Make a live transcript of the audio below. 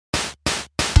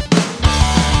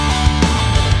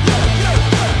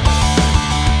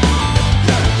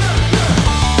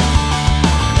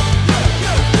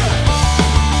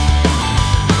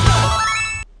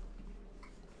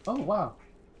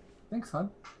Thanks,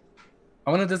 hon. I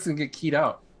wonder if this can get keyed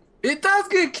out. It does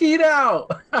get keyed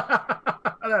out.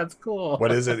 That's cool.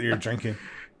 What is it that you're drinking?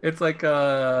 It's like it's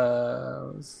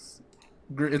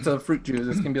a fruit juice.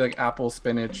 It's gonna be like apple,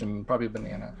 spinach, and probably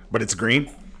banana. But it's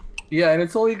green? Yeah, and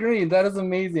it's totally green. That is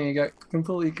amazing. It got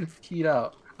completely keyed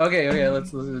out. Okay,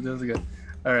 let's do this again.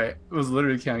 All right, it was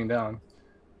literally counting down.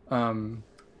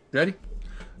 Ready?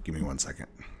 Give me 1 second.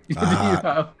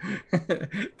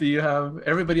 Do you have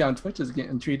everybody on Twitch is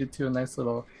getting treated to a nice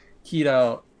little keyed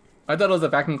out? I thought it was a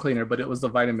vacuum cleaner, but it was the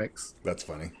Vitamix. That's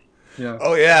funny. Yeah.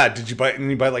 Oh yeah, did you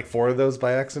buy like 4 of those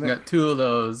by I accident? got 2 of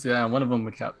those. Yeah, one of them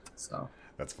we kept. So.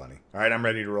 That's funny. All right, I'm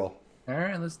ready to roll. All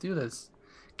right, let's do this.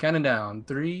 Counting down.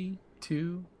 3,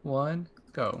 2, 1,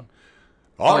 go.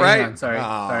 All right. Sorry.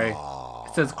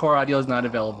 It says core audio is not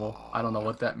available. I don't know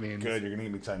what that means. Good, you're gonna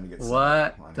give me time to get.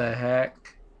 What the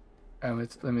heck?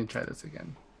 Let me try this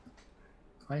again.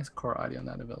 Why is core audio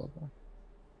not available?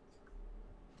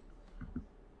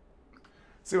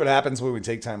 See what happens when we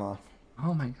take time off.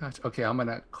 Oh my gosh. Okay, I'm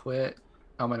gonna quit.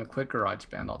 I'm gonna quit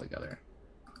GarageBand altogether.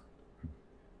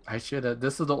 I should have.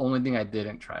 This is the only thing I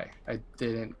didn't try. I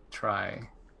didn't try.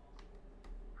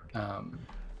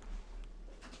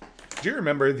 Do you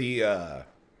remember the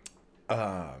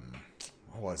what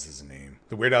was his name?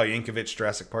 The Weird Al Yankovic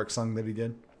Jurassic Park song that he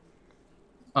did?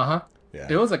 Uh-huh. Yeah.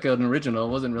 It was like an original. It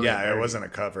wasn't really. Yeah, it wasn't a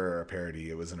cover or a parody.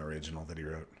 It was an original that he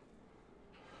wrote.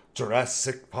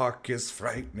 Jurassic Park is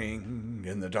frightening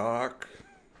in the dark.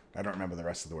 I don't remember the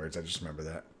rest of the words. I just remember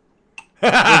that.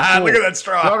 Cool. Look at that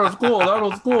straw. That was cool. That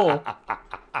was cool.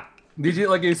 Did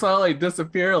you saw it like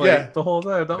disappear the whole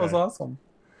time? That was awesome.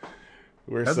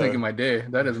 That's making my day.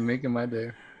 That is making my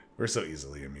day. We're so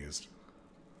easily amused.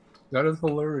 That is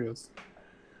hilarious.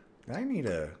 I need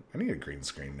a green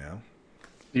screen now.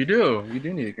 You do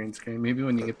need a green screen. Maybe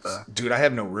when you get the dude, I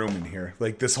have no room in here.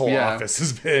 Like this whole office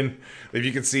has been. If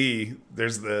you can see,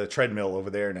 there's the treadmill over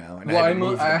there now. And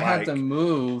well, I had to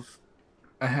move.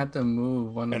 I had to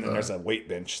move one and of then there's a weight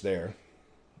bench there.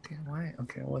 Okay, why?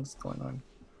 Okay, what's going on?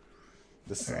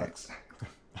 This sucks. Right.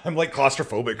 I'm like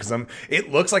claustrophobic because it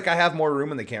looks like I have more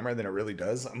room in the camera than it really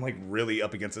does. I'm like really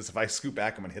up against this. If I scoot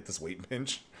back, I'm gonna hit this weight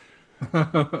bench.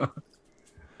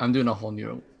 I'm doing a whole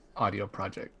new audio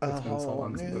project. It's been so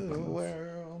long since I've done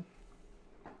this.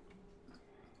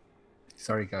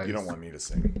 Sorry guys. You don't want me to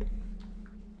sing.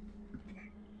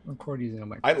 Record using a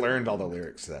microphone. I learned all the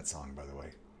lyrics to that song, by the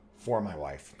way, for my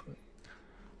wife.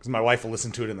 Because my wife will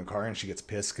listen to it in the car and she gets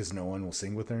pissed because no one will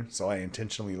sing with her. So I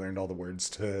intentionally learned all the words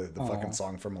to the fucking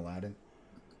song from Aladdin.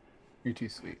 You're too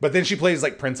sweet. But then she plays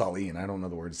like Prince Ali and I don't know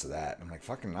the words to that. I'm like,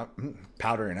 fucking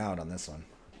powdering out on this one.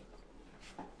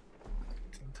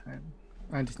 Time.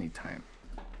 I just need time.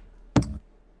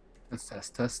 Let's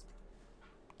test.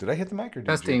 Did I hit the mic or did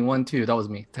Testing 1 2. That was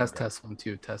me. Test 1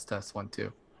 2. Test 1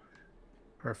 2.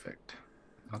 Perfect.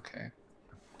 Okay.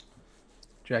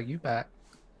 Drag you back.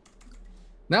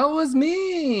 That was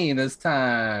me this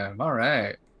time. All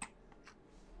right.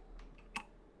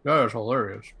 That is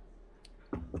hilarious.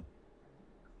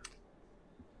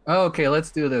 Okay,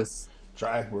 let's do this.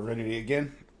 Try. We're ready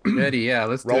again. Ready? Yeah.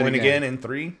 Let's do rolling again in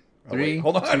 3. Oh, 3.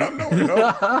 Hold on. No.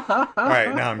 All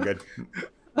right, now I'm good.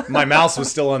 My mouse was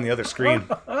still on the other screen.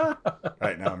 All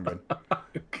right, now I'm good.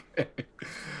 Okay.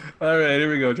 All right, here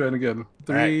we go. Trying again.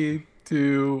 3, right.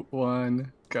 2,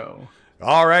 1, go.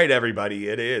 All right, everybody.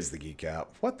 It is the Geek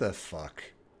Out. What the fuck?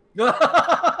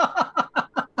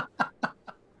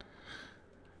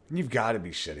 You've got to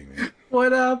be shitting me.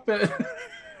 What happened?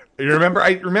 You remember?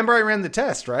 I ran the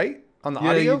test, right? On the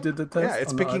audio? Yeah, you did the test. Yeah,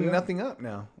 it's picking nothing up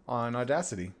now on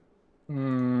Audacity.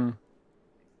 Oh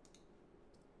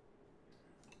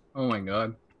my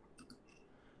god.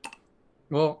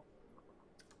 Well,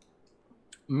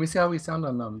 let me see how we sound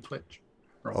on Twitch.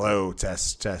 Hello,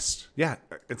 test. Yeah,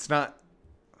 it's not.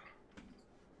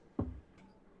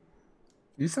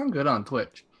 You sound good on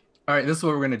Twitch. All right, this is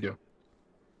what we're gonna do.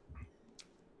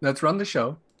 Let's run the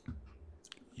show.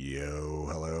 Yo,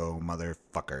 hello,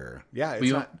 motherfucker. Yeah,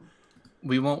 it's not.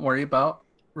 We won't worry about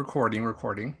recording.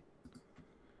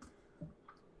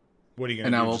 What are you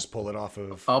gonna do? Just pull it off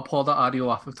of? I'll pull the audio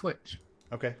off of Twitch.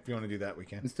 Okay, if you want to do that, we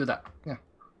can. Let's do that. Yeah.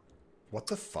 What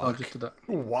the fuck? I'll just do that.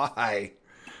 Why?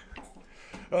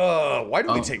 Why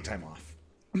do we take time off?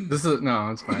 It's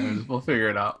fine. We'll figure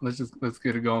it out. Let's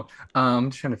get it going. I'm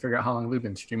just trying to figure out how long we've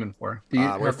been streaming for. Do you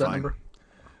have that number?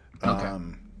 Okay.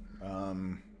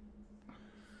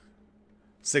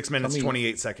 6 minutes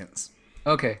 28 seconds.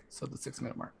 Okay, so the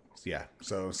 6-minute mark. Yeah,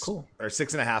 so cool. Or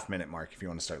 6.5 minute mark if you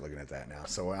want to start looking at that now.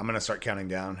 So I'm gonna start counting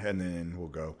down and then we'll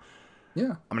go. Yeah.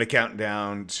 I'm gonna count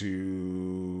down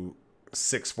to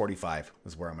 6:45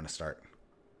 is where I'm gonna start.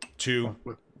 two,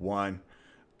 one.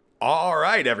 All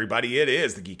right, everybody. It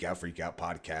is the Geek Out Freak Out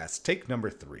podcast. Take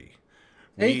number 3.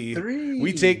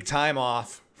 We take time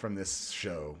off from this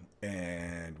show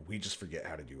and we just forget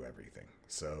how to do everything.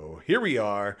 So here we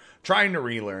are trying to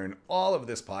relearn all of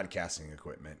this podcasting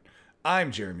equipment.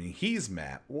 I'm Jeremy. He's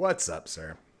Matt. What's up,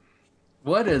 sir?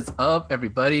 What is up,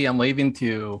 everybody? I'm waving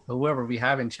to whoever we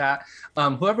have in chat.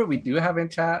 Whoever we do have in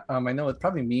chat, I know it's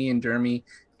probably me and Jeremy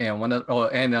and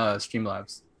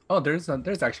Streamlabs. Oh, there's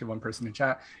actually one person in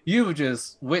chat. You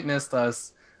just witnessed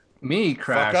me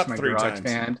crash my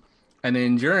GarageBand, and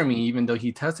then Jeremy, even though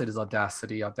he tested his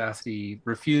Audacity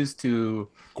refused to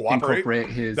incorporate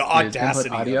his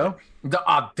input audio. The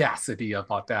audacity of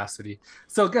Audacity.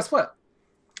 So guess what?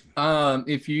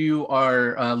 If you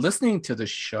are listening to the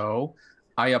show,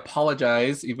 I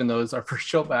apologize, even though it's our first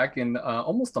show back in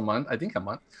almost a month. I think a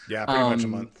month. Yeah, pretty much a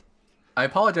month. I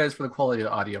apologize for the quality of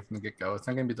the audio from the get-go. It's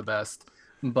not going to be the best,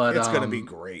 but it's going to be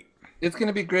great. It's going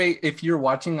to be great if you're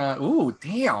watching. Ooh,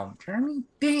 damn, Jeremy.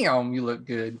 Damn, you look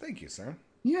good. Thank you, sir.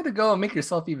 You had to go and make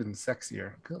yourself even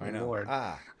sexier. Good Lord.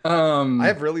 I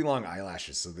have really long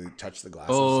eyelashes, so they touch the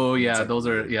glasses. Oh, yeah, like those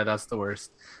weird. Yeah, that's the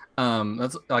worst.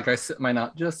 That's like I sit mine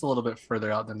out just a little bit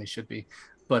further out than they should be.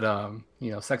 But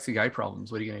sexy guy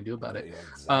problems. What are you gonna do about it? Yeah,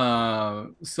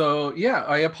 exactly. So yeah,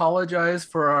 I apologize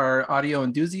for our audio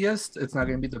enthusiasts. It's not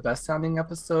gonna be the best sounding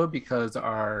episode because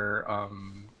our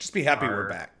just be happy we're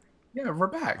back. Yeah, we're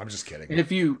back. I'm just kidding. And if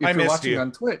you're watching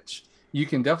on Twitch, you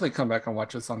can definitely come back and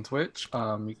watch us on Twitch.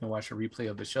 You can watch a replay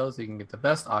of the show so you can get the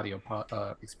best audio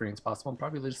experience possible and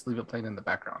probably just leave it playing in the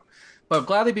background. But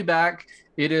glad to be back.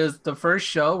 It is the first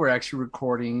show we're actually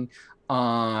recording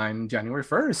on January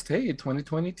 1st,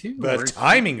 2022. The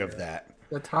timing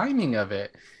of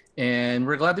it. And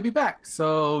we're glad to be back.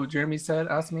 So Jeremy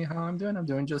asked me how I'm doing. I'm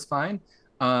doing just fine.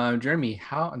 Jeremy,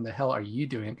 how in the hell are you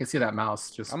doing? I can see that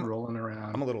mouse just rolling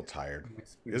around. I'm a little tired.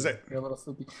 Is it? You're a little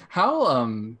sleepy.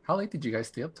 How late did you guys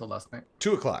stay up till last night?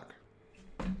 2:00.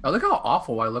 Oh, look how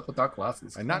awful I look without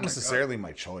glasses. And not necessarily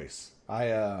my choice.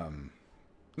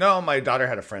 No, my daughter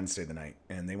had a friend stay the night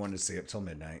and they wanted to stay up till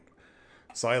midnight.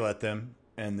 So I let them,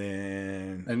 and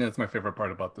that's my favorite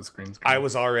part about the green screen. I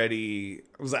was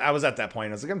at that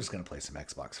point. I was like, I'm just gonna play some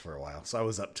Xbox for a while. So I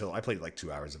was up till I played like 2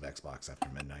 hours of Xbox after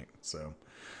midnight. So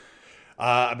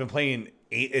I've been playing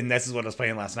and this is what I was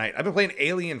playing last night. I've been playing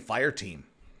Alien Fireteam,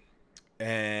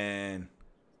 and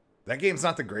that game's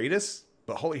not the greatest,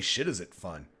 but holy shit, is it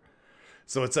fun!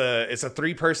 So it's a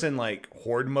 3-person like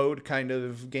horde mode kind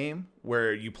of game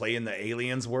where you play in the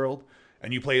aliens world.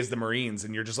 And you play as the Marines,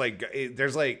 and you're just like,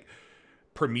 there's like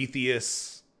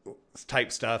Prometheus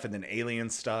type stuff and then alien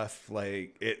stuff.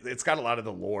 Like it's got a lot of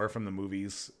the lore from the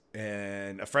movies.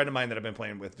 And a friend of mine that I've been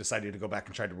playing with decided to go back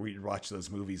and try to rewatch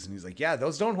those movies. And he's like, yeah,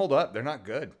 those don't hold up. They're not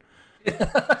good.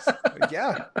 Like,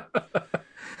 yeah.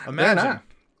 Imagine.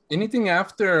 Anything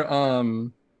after,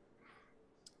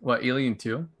 Alien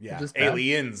 2? Yeah.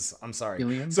 Aliens. I'm sorry.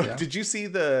 Aliens, so did you see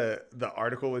the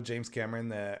article with James Cameron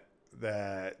that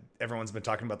everyone's been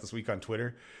talking about this week on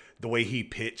Twitter, the way he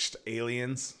pitched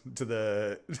Aliens to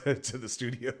the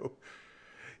studio?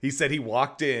 He said he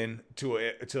walked in to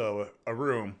a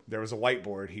room. There was a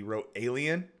whiteboard. He wrote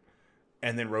Alien,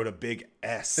 and then wrote a big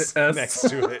S. Next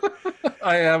to it.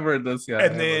 I have heard this. Yeah.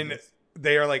 And then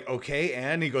they are like, okay,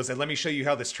 and he goes, and let me show you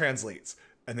how this translates.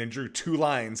 And then drew 2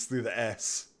 lines through the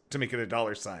S to make it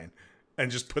a $sign. And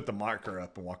just put the marker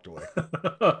up and walked away.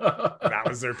 That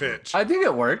was their pitch. I think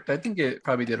it worked. I think it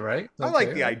probably did right. I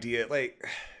like the idea. Like,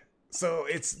 so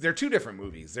they're 2 different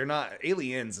movies. They're not.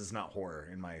 Aliens is not horror,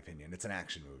 in my opinion. It's an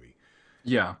action movie.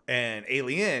 Yeah. And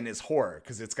Alien is horror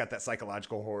because it's got that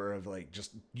psychological horror of like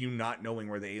just you not knowing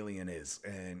where the alien is,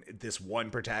 and this one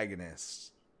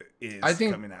protagonist is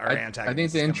coming out. I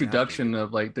think the introduction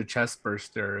of like the chest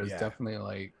burster is definitely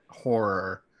like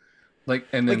horror. Like,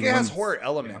 and then like it has horror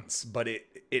elements, but it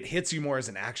hits you more as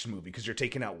an action movie because you're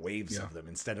taking out waves of them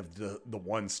instead of the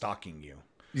one stalking you.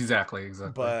 Exactly.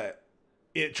 But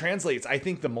it translates. I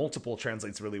think the multiple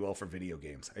translates really well for video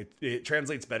games. It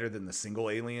translates better than the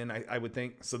single alien, I would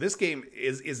think. So this game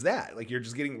is that like you're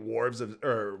just getting waves of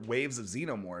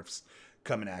xenomorphs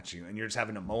coming at you, and you're just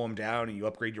having to mow them down, and you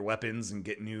upgrade your weapons and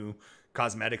get new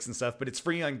cosmetics and stuff. But it's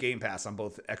free on Game Pass on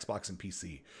both Xbox and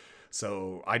PC.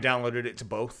 So I downloaded it to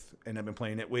both, and I've been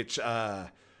playing it, which I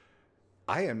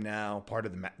am now part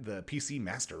of the PC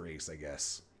master race, I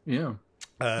guess. Yeah.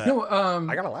 I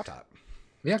got a laptop.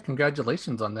 Yeah,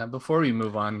 congratulations on that. Before we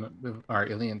move on with our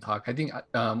Alien talk, I think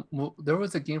there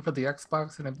was a game for the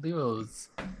Xbox, and I believe it was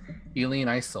Alien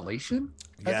Isolation.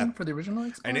 I think for the original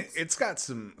Xbox, and it's got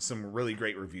some really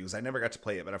great reviews. I never got to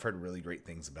play it, but I've heard really great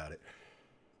things about it.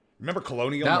 Remember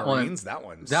Colonial That Marines? one, That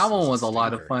one. that one was a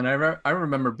lot of stinker. fun. I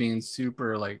remember being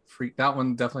super like freaked. That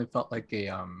one definitely felt like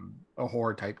a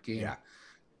horror type game. Yeah.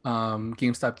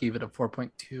 GameStop gave it a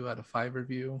 4.2 out of 5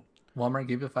 review. Walmart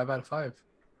gave it a 5 out of 5.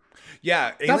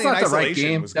 Yeah. That's Alien not the right Isolation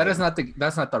game. was That good. is not the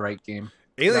that's not the right game.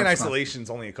 Alien That's not- Isolation's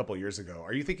only a couple years ago.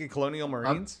 Are you thinking Colonial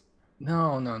Marines?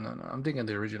 No. I'm thinking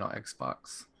the original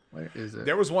Xbox. Where is it?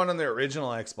 There was one on the original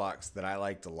Xbox that I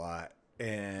liked a lot,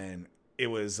 and it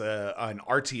was an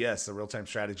RTS, a real-time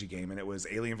strategy game, and it was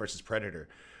Alien versus Predator,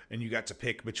 and you got to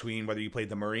pick between whether you played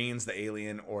the Marines, the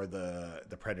Alien, or the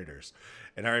Predators.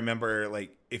 And I remember,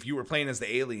 like, if you were playing as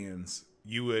the Aliens,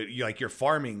 you're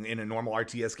farming in a normal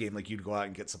RTS game, like you'd go out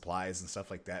and get supplies and stuff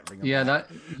like that. Bring them Yeah, back.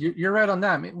 you're right on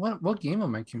that. I mean, what game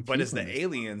am I confused? But as the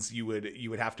aliens, you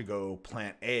would have to go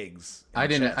plant eggs. I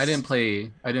didn't chests.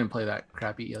 play that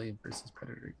crappy Alien versus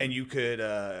Predator. And you could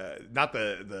not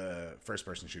the first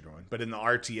person shooter one, but in the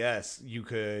RTS, you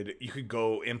could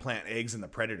go implant eggs in the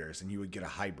predators, and you would get a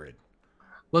hybrid.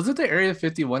 Was it the Area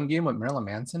 51 game with Marilyn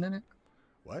Manson in it?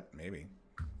 What? Maybe.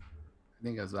 I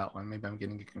think it was that one. Maybe I'm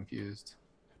getting it confused.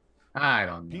 I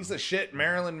don't know. Piece of shit,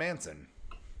 Marilyn Manson.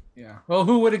 Yeah. Well,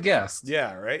 who would have guessed?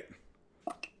 Yeah, right.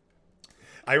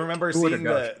 I remember Who would've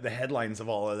seeing the headlines of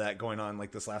all of that going on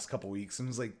like this last couple weeks, and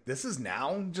was like, "This is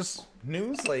now just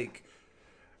news." Like,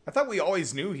 I thought we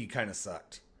always knew he kind of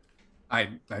sucked. I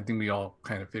think we all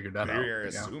kind of figured that out. We but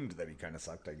assumed that he kind of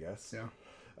sucked, I guess.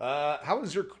 Yeah. How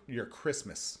was your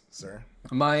Christmas, sir?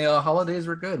 My holidays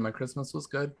were good. My Christmas was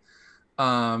good.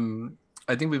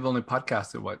 I think we've only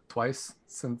podcasted twice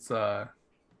since.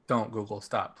 Don't Google,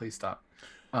 stop, please stop.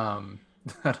 I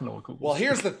don't know what Google. Well,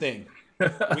 here's the thing.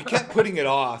 We kept putting it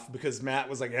off because Matt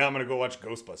was like, "Yeah, I'm gonna go watch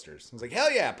Ghostbusters." I was like,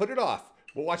 "Hell yeah, put it off.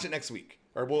 We'll watch it next week,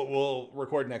 or we'll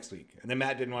record next week." And then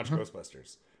Matt didn't watch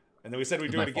Ghostbusters, and then we said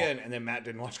we'd do it again, and then Matt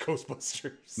didn't watch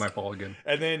Ghostbusters. My fault again.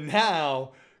 And then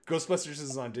now Ghostbusters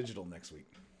is on digital next week.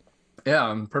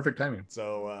 Yeah, perfect timing.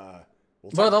 So,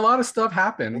 but a lot of stuff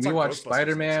happened. we'll We talk watched Ghostbusters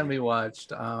Spider-Man. next We week.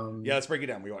 watched. Yeah, let's break it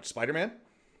down. We watched Spider-Man.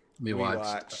 We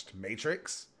watched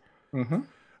Matrix. Mm-hmm.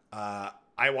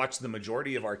 I watched the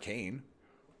majority of Arcane.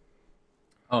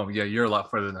 Oh yeah, you're a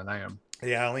lot further than I am.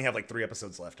 Yeah, I only have like 3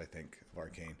 episodes left, I think, of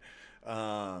Arcane.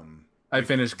 I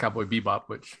finished Cowboy Bebop,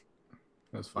 which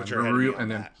was fun. Which are ahead of me on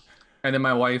and that. then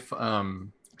my wife,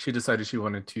 she decided she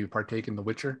wanted to partake in The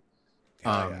Witcher,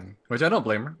 Yeah. which I don't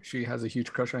blame her. She has a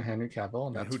huge crush on Henry Cavill,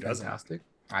 and Yeah, that's who doesn't? fantastic.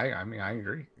 I mean, I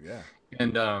agree. Yeah.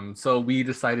 And so we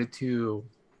decided to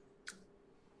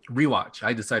rewatch.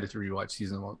 I decided to rewatch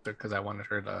season 1 because I wanted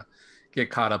her to get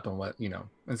caught up on what,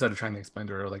 instead of trying to explain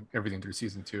to her like everything through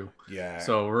season 2. Yeah.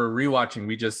 So we're rewatching.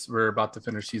 We're about to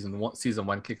finish season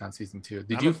 1, kick on season 2.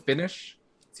 Did you finish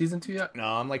season 2 yet? No,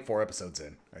 I'm like 4 episodes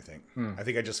in, I think. I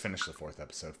think I just finished the 4th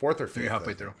episode. 4th or 5th. You're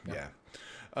halfway I think. through.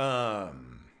 Yeah.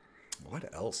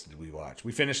 What else did we watch?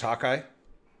 We finished Hawkeye.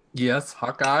 Yes,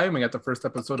 Hawkeye. We got the first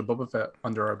episode of Boba Fett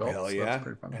under our belt. Hell so yeah. that's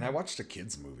pretty fun. And I watched a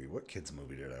kids movie. What kids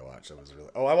movie did I watch? I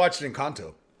watched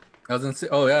Encanto. I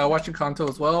watched Encanto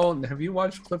as well. Have you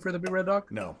watched Clifford the Big Red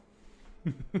Dog? No.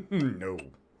 No.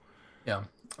 Yeah.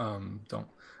 Don't.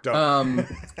 Don't.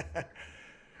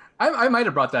 I might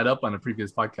have brought that up on a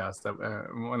previous podcast, that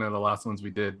one of the last ones we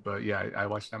did. But yeah, I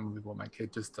watched that movie with my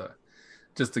kid just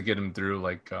to get him through.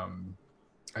 Like,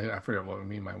 I forget what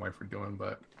me and my wife were doing,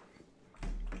 but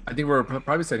I think we're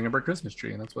probably setting up our Christmas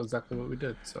tree, and that's exactly what we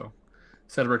did. So,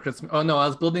 set up our Christmas. Oh no, I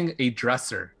was building a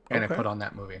dresser, and Okay. I put on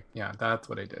that movie. Yeah, that's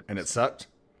what I did. And it sucked.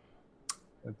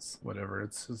 It's whatever.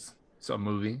 It's a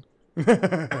movie.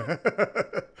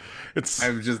 It's I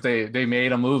was just they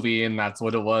made a movie, and that's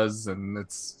what it was, and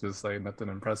it's just like nothing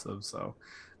impressive. So,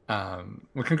 well,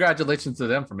 congratulations to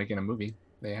them for making a movie.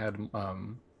 They had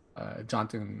John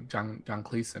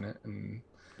Cleese in it, and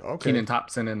okay. Kenan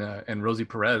Thompson and Rosie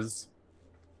Perez.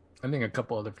 I think a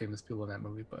couple other famous people in that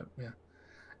movie, but yeah,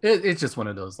 it's just one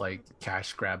of those like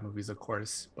cash grab movies, of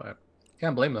course, but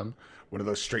can't blame them. One of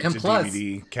those straight And to plus-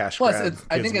 DVD cash Plus, grab.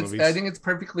 I kids think movies. it's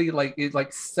perfectly like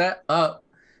set up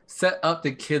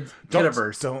the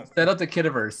kidiverse. Don't- Set up the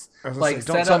kidiverse. I was gonna Like, say,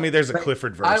 don't set tell up- me there's a like,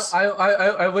 Clifford verse.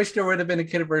 I wish there would have been a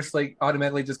kidiverse like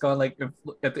automatically just going like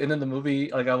at the end of the movie,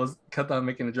 like I was kept on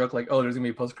making a joke like, oh, there's gonna be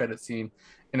a post credit scene,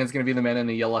 and it's gonna be the man in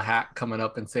the yellow hat coming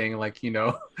up and saying like,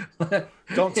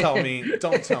 Don't tell me.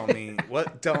 Don't tell me.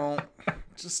 What? Don't.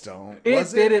 Just don't. It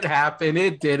didn't happen.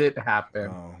 It didn't happen.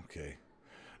 Oh, okay.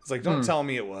 It's like, don't tell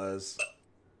me it was.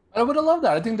 I would have loved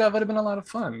that. I think that would have been a lot of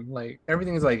fun. Like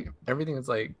everything is like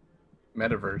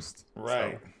metaverse.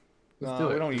 Right. Let's No, do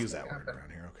it. we don't Let's use make that it word happen.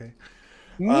 around here, okay?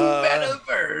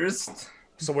 Metaverse.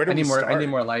 So where do I we need more. start? I need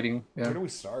more lighting. Yeah. Where do we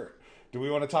start? Do we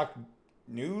want to talk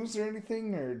news or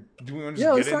anything, or do we want to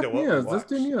Yeah, just let's get into talk what we news. Let's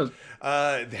do watched?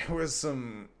 news. There was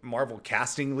some Marvel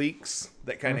casting leaks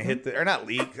that kind of Mm-hmm. hit or not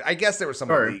leaks. I guess there were some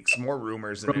Sure. leaks, more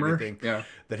rumors and Rumors. everything Yeah.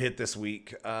 that hit this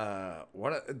week.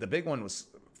 The big one was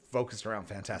focused around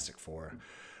Fantastic Four.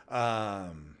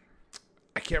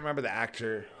 I can't remember the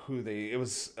actor it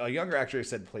was a younger actor who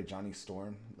said played Johnny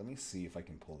Storm. Let me see if I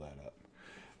can pull that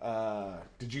up.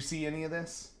 Did you see any of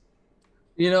this?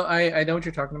 I know what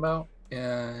you're talking about,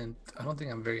 and I don't think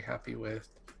I'm very happy with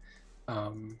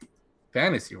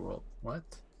Fantasy World. What?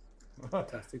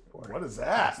 Fantastic Four. What is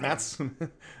that? That's a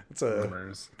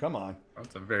Rumors. come on.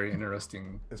 That's a very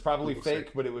interesting. It's probably Google fake,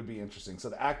 search. but it would be interesting. So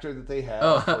the actor that they have.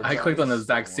 Oh, for I clicked on the Johnny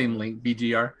exact same Storm- link.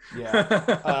 BGR.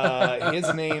 Yeah.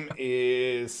 His name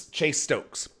is Chase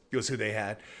Stokes. Was who they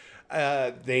had.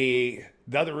 The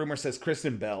other rumor says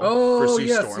Kristen Bell for Oh Sue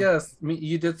yes, Storm. yes.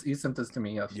 You sent this to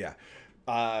me. Yes.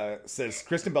 Yeah. Says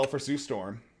Kristen Bell for Sue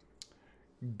Storm.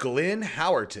 Glenn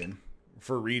Howerton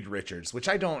for Reed Richards, which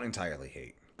I don't entirely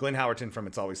hate. Glenn Howerton from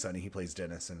It's Always Sunny. He plays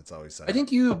Dennis in It's Always Sunny. I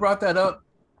think you brought that up.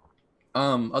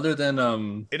 Other than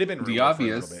it had been the rumored for a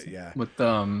obvious, little bit, yeah.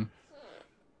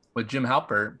 with Jim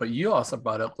Halpert, but you also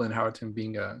brought up Glenn Howerton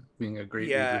being a great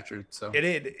Reed Richards. So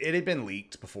it had been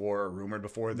leaked before or rumored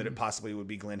before that it possibly would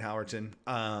be Glenn Howerton.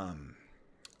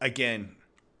 Again,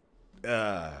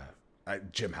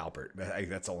 Jim Halpert.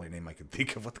 That's the only name I can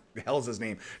think of. What the hell is his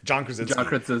name? John Krasinski. John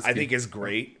Krasinski. I think is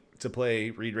great to play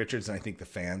Reed Richards, and I think the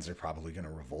fans are probably going to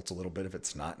revolt a little bit if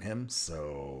it's not him.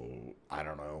 So I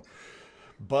don't know,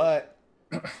 but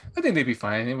I think they'd be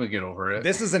fine. They would get over it.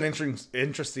 this is an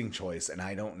interesting choice, and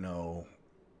I don't know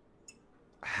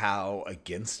how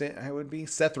against it I would be.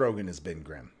 Seth Rogen has been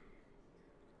grim.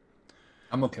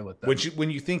 I'm okay with that.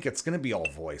 When you think it's going to be all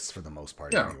voice for the most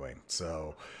part Yeah. anyway.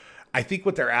 So I think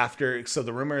what they're after. So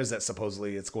the rumor is that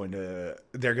supposedly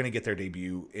they're going to get their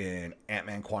debut in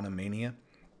Ant-Man Quantumania.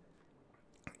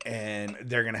 And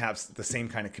they're going to have the same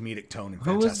kind of comedic tone in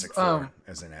Fantastic Four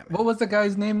as in Ant-Man. What was the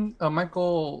guy's name?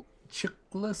 Michael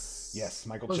Chiklis? Yes,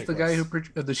 Michael was Chiklis. the guy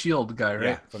who the Shield guy, right?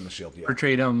 Yeah, from the Shield, yeah.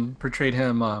 Portrayed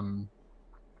him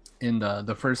in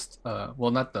the first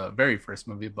well, not the very first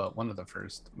movie, but one of the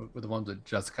first, with the ones with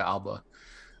Jessica Alba.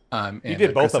 He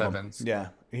did both Chris of them. Evans. Yeah,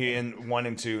 he in 1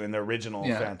 and 2 in the original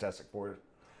Fantastic Four.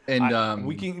 And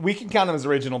we can count him as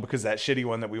original because that shitty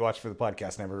one that we watched for the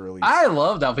podcast never released. I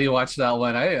love that we watched that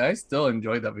one. I still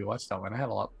enjoyed that we watched that one. I had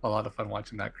a lot of fun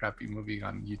watching that crappy movie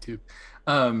on YouTube.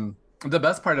 The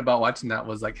best part about watching that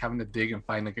was like having to dig and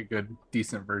find like a good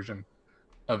decent version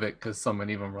of it, because so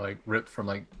many of them were like ripped from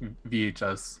like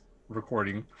VHS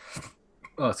recording.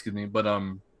 Oh, excuse me. But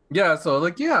yeah, so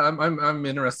like I'm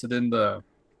interested in the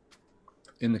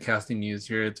casting news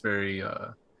here. It's very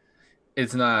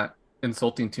it's not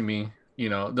insulting to me.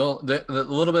 The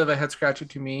little bit of a head scratcher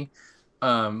to me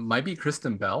might be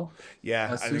Kristen Bell.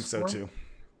 Yeah, I think so too.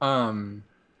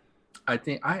 I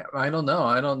think I don't know.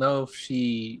 I don't know if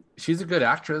she's a good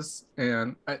actress,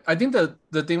 and I think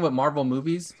the thing with Marvel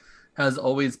movies has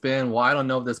always been, well, I don't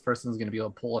know if this person's going to be able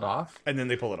to pull it off, and then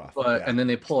they pull it off. but and then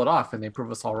they pull it off and they prove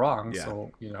us all wrong. Yeah.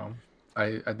 So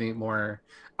I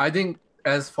think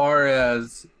as far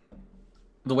as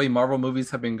the way Marvel movies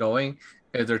have been going,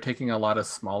 is they're taking a lot of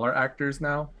smaller actors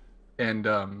now, and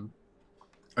are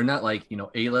not like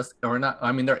A-list, or not.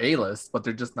 I mean, they're A-list, but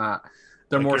they're just not.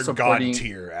 They're like more your supporting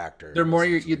god-tier actors. They're more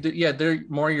they're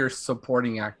more your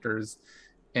supporting actors,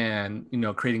 and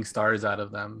creating stars out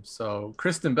of them. So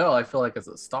Kristen Bell, I feel like, is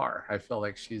a star. I feel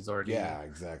like she's already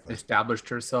exactly established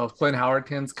herself. Glenn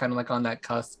Howerton's kind of like on that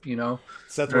cusp.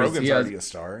 Seth Rogen's already a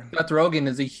star. Seth Rogen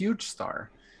is a huge star.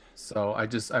 So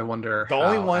I wonder. The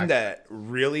only one that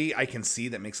really I can see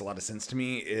that makes a lot of sense to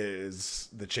me is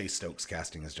the Chase Stokes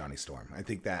casting as Johnny Storm. I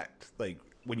think that, like,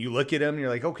 when you look at him, you're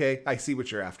like, okay, I see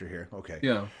what you're after here. Okay.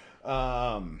 Yeah.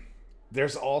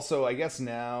 There's also, I guess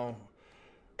now,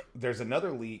 there's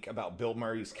another leak about Bill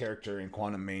Murray's character in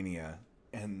Quantumania,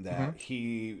 and that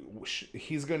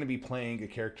he's going to be playing a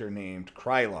character named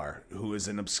Krylar, who is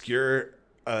an obscure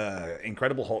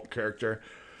Incredible Hulk character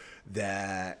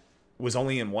that was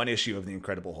only in one issue of the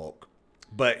Incredible Hulk,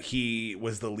 but he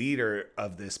was the leader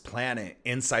of this planet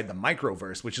inside the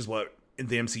microverse, which is what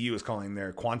the MCU is calling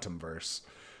their quantum verse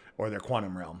or their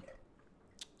quantum realm,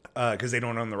 because they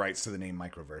don't own the rights to the name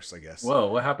microverse, I guess.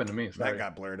 Whoa, what happened to me? Sorry. That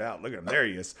got blurred out. Look at him. There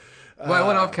he is. Well, I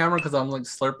went off camera because I'm like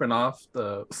slurping off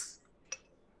the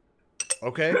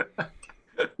Okay.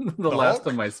 the last Hulk?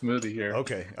 of my smoothie here.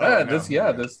 Okay.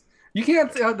 This you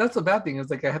can't see. That's a bad thing. It's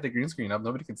like I had the green screen up.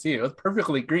 Nobody can see it. It was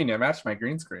perfectly green. It matched my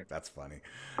green screen. That's funny.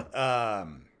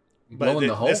 Blowing But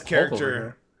the Hulk this over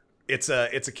character here. it's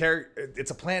a character.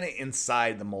 It's a planet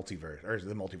inside the multiverse, or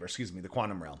the multiverse. Excuse me, the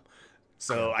quantum realm.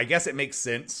 So I guess it makes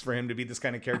sense for him to be this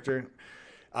kind of character.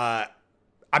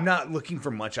 I'm not looking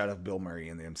for much out of Bill Murray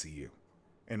in the MCU,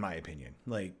 in my opinion.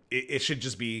 Like it should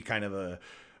just be kind of a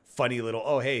funny little,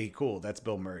 oh hey, cool, that's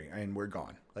Bill Murray, and we're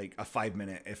gone. Like a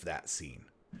 5-minute, if that, scene.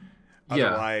 Yeah.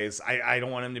 Otherwise, I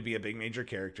don't want him to be a big major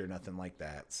character, nothing like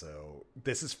that. So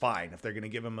this is fine. If they're gonna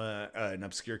give him an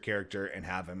obscure character and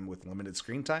have him with limited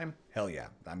screen time, hell yeah,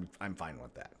 I'm fine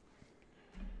with that.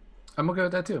 I'm okay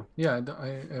with that too. Yeah,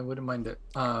 I wouldn't mind it.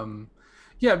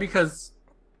 Yeah, because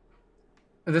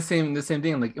the same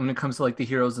thing. Like when it comes to like the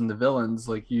heroes and the villains,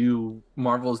 like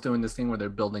Marvel's doing this thing where they're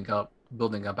building up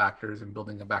actors and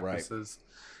building up actresses,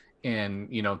 and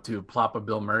to plop a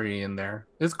Bill Murray in there,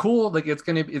 it's cool. Like it's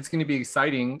gonna be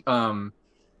exciting. And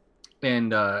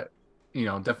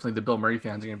definitely the Bill Murray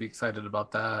fans are gonna be excited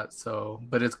about that. So,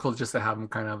 but it's cool just to have him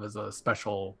kind of as a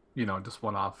special, just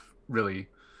one off, really,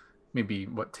 maybe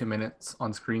 10 minutes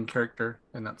on screen character,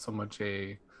 and not so much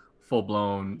a full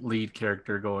blown lead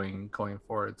character going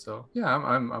forward. So yeah,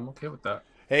 I'm okay with that.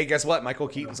 Hey, guess what? Michael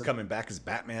Keaton's coming back as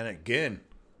Batman again.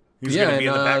 He's Yeah, gonna be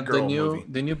in the and Batgirl movie.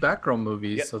 the new Batgirl movie.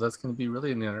 Yep. So that's going to be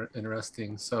really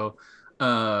interesting. So,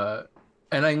 and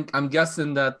I'm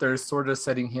guessing that they're sort of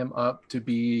setting him up to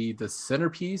be the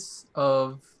centerpiece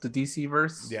of the DC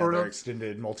verse, Yeah, sort their of.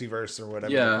 extended multiverse or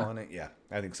whatever Yeah. they're calling it. Yeah,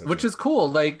 I think so. Which is cool.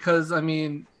 Like, because I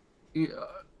mean,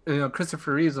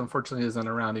 Christopher Reeves unfortunately isn't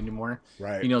around anymore.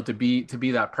 Right. To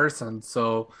be that person.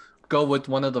 So go with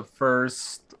one of the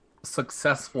first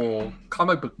successful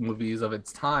comic book movies of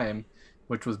its time,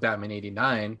 which was Batman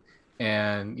 '89,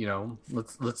 and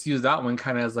let's use that one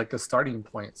kind of as like a starting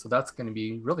point. So that's going to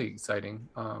be really exciting.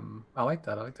 I like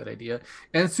that idea.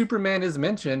 And Superman is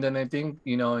mentioned, and I think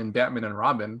in Batman and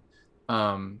Robin,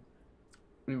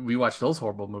 we watched those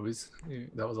horrible movies.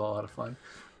 That was a lot of fun.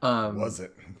 Was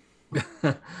it?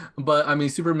 But I mean,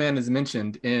 Superman is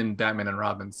mentioned in Batman and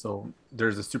Robin, so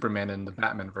there's a Superman in the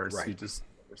Batman verse. Right. You just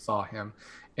saw him,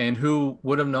 and who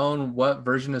would have known what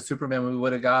version of Superman we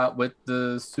would have got with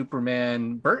the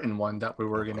Superman Burton one that we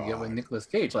were going to get with Nicolas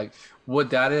Cage? Like, would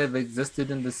that have existed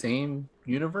in the same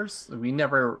universe? We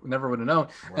never would have known.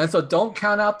 Right. And so, don't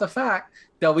count out the fact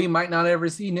that we might not ever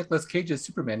see Nicolas Cage as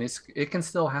Superman. It can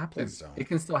still happen. It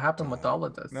can still happen with all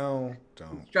of this. No,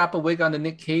 don't. Strap a wig on to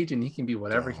Nick Cage and he can be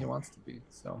whatever he wants to be.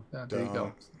 So yeah, there you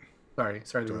go.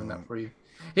 Sorry to ruin that for you.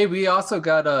 Hey, we also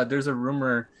got there's a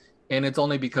rumor, and it's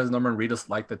only because Norman Reedus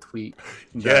liked the tweet.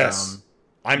 Yes,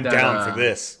 I'm down for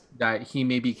this. That he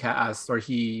may be cast, or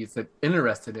he's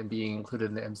interested in being included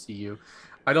in the MCU.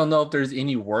 I don't know if there's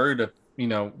any word of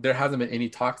there hasn't been any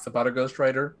talks about a Ghost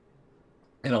Rider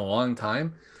in a long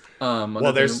time.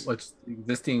 Well, there's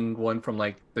existing one from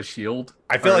like the Shield.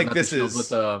 I feel like this is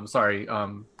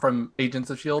from Agents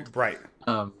of Shield, right?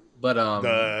 But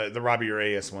the Robbie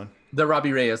Reyes one. The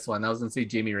Robbie Reyes one. I was gonna say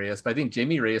Jamie Reyes, but I think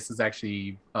Jamie Reyes is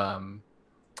actually the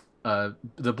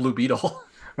Blue Beetle,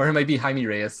 or it might be Jaime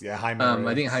Reyes. Yeah, Jaime Reyes.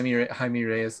 I think Jaime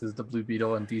Reyes is the Blue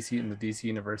Beetle in the DC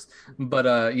universe.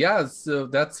 But yeah, so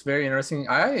that's very interesting.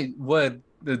 I would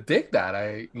dig that.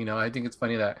 I think it's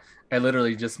funny that I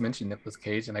literally just mentioned Nicolas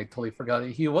Cage and I totally forgot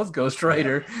that he was Ghost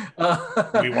Rider.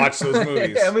 We watched those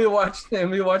movies, and we watched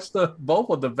both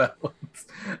of the bad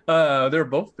ones. They're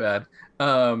both bad.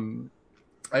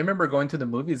 I remember going to the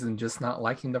movies and just not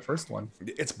liking the first one.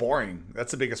 It's boring.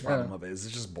 That's the biggest problem of it. Is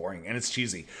it's just boring and it's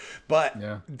cheesy. But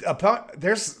yeah.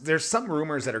 There's some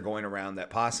rumors that are going around that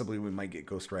possibly we might get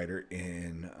Ghost Rider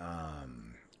in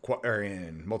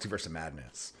Multiverse of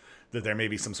Madness. That there may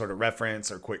be some sort of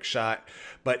reference or quick shot.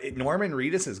 But Norman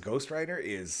Reedus as Ghost Rider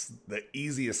is the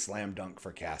easiest slam dunk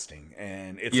for casting.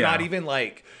 And it's not even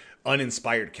like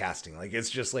uninspired casting. Like it's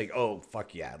just like, oh,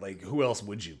 fuck yeah. Like who else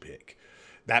would you pick?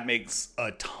 That makes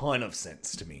a ton of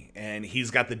sense to me. And he's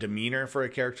got the demeanor for a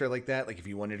character like that. Like if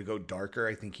you wanted to go darker,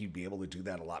 I think he'd be able to do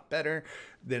that a lot better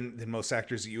than most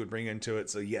actors that you would bring into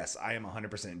it. So yes, I am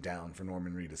 100% down for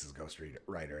Norman Reedus as Ghost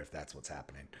Rider if that's what's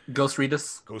happening. Ghost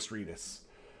Reedus. Ghost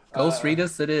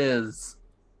Reedus it is.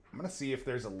 I'm gonna see if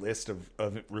there's a list of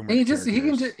rumored he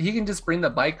can just bring the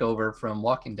bike over from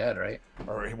Walking Dead, right?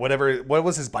 Or whatever. What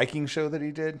was his biking show that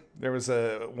he did? There was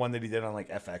a one that he did on like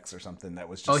FX or something that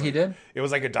was just he did? It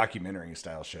was like a documentary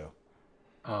style show.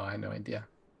 Oh, I had no idea.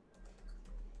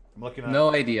 I'm looking up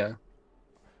no idea.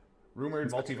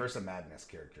 Rumored Multiverse of Madness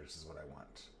characters is what I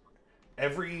want.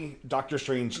 Every Doctor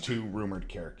Strange 2 rumored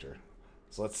character.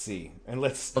 So let's see. And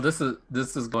let's Well,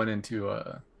 this is going into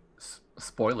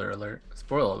spoiler alert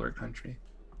country.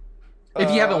 If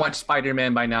you haven't watched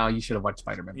Spider-Man by now, you should have watched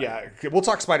Spider-Man by now. Yeah, okay, we'll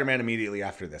talk Spider-Man immediately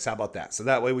after this. How about that? So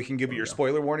that way we can give you There we your go.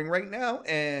 spoiler warning right now,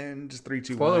 and 3,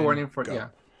 2, 1, Spoiler warning for go.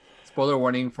 Spoiler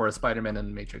warning for Spider-Man and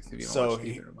the Matrix if you haven't So watched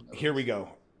either one of here we those. go.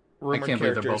 I Rumored can't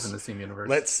believe they're characters. both in the same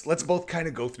universe. Let's both kind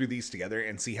of go through these together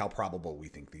and see how probable we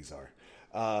think these are.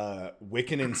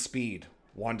 Wiccan and Speed,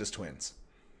 Wanda's twins.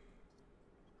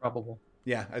 Probable.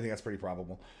 Yeah, I think that's pretty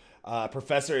probable.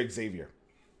 Professor Xavier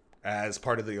as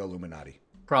part of the Illuminati.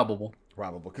 Probable.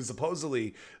 Probable. Because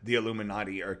supposedly the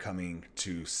Illuminati are coming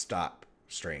to stop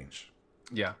Strange.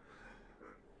 Yeah.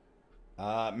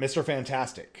 Mr.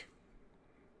 Fantastic.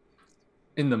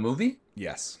 In the movie?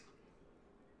 Yes.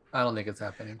 I don't think it's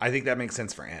happening. I think that makes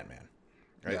sense for Ant-Man.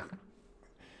 Right?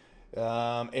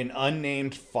 Yeah. An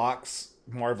unnamed Fox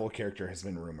Marvel character has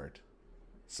been rumored.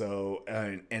 So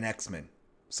an X-Men.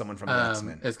 Someone from the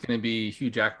X-Men. It's going to be Hugh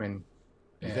Jackman.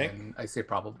 You think? I say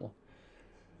probable.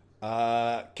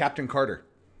 Captain Carter.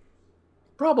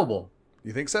 Probable.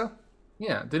 You think so?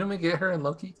 Yeah. Didn't we get her in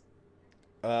Loki?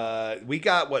 We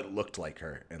got what looked like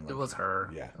her in Loki. It was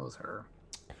her. Yeah. It was her.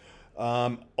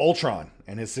 Ultron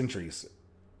and his sentries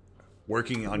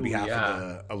working on behalf yeah. of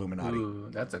the Illuminati. Ooh,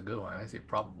 that's a good one. I say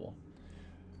probable.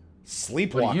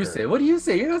 Sleepwalker. What do you say? What do you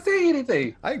say? You're not saying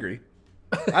anything. I agree.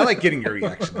 I like getting your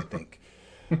reaction, I think.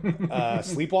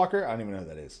 Sleepwalker? I don't even know who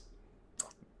that is.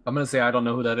 I'm going to say I don't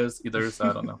know who that is either, so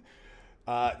I don't know.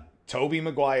 Tobey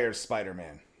Maguire's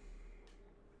Spider-Man.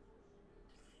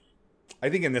 I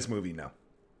think in this movie, no.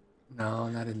 No,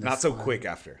 not in this Not so one. quick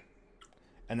after.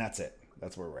 And that's it.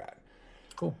 That's where we're at.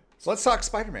 Cool. So let's talk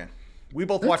Spider-Man. We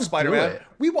both Let's watched do Spider-Man. it.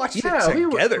 We watched it Yeah,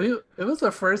 together. it was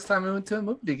the first time we went to a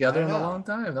movie together I in a know. long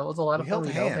time. That was a lot of We fun.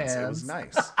 held We hands. It was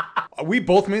nice. We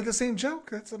both made the same joke.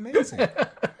 That's amazing.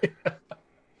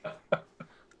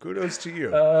 Kudos to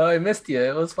you. I missed you.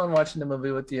 It was fun watching the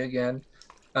movie with you again.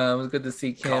 It was good to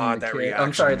see Kim. God, and the that kid. reaction,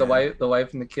 I'm sorry, man. the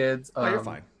wife and the kids. Oh, you're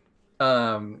fine.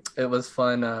 It was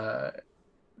fun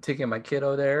taking my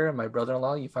kiddo there and my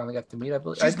brother-in-law. You finally got to meet. I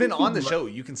believe She's been on the show.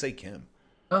 You can say Kim.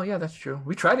 Oh yeah, that's true.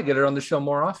 We try to get her on the show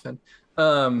more often.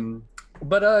 Yeah,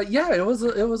 it was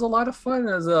a lot of fun.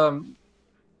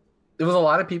 There was a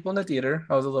lot of people in the theater.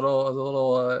 I was a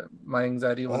little my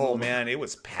anxiety was. Oh man, it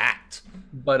was packed.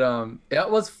 But it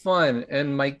was fun,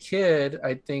 and my kid,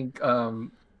 I think,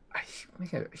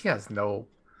 he has no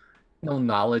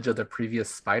knowledge of the previous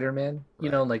Spider-Man,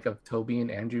 like of Tobey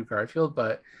and Andrew Garfield.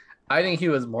 But I think he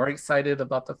was more excited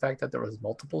about the fact that there was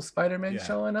multiple Spider-Men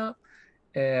showing up,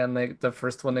 and like the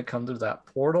first one to come through that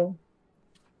portal,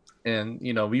 and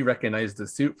we recognized the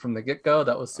suit from the get-go.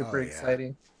 That was super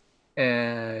exciting.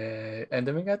 And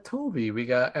then we got Toby. We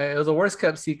got it was a worst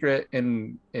kept secret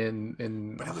in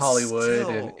Hollywood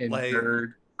and in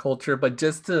nerd culture, but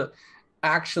just to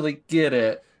actually get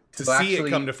it to see it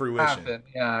come to fruition,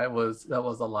 that was a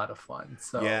lot of fun.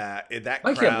 So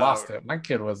my kid lost it. My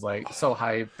kid was like so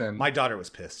hyped, and my daughter was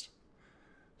pissed.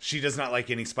 She does not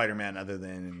like any Spider-Man other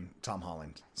than Tom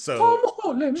Holland. So Tom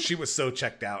Holland. She was so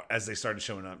checked out as they started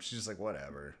showing up. She's just like,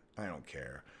 whatever, I don't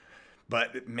care.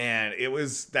 But man, it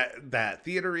was that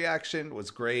theater reaction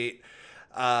was great.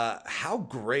 How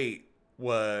great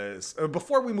was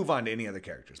before we move on to any other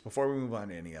characters, before we move on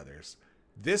to any others,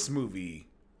 this movie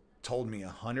told me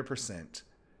 100%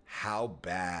 how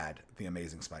bad the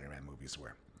Amazing Spider-Man movies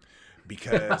were,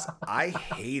 because I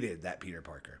hated that Peter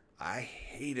Parker. I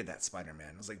hated that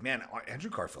Spider-Man. I was like, man, Andrew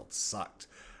Garfield sucked.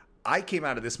 I came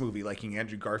out of this movie liking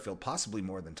Andrew Garfield possibly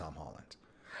more than Tom Holland.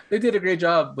 They did a great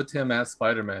job with him as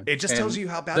Spider-Man. It just tells you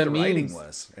how bad the writing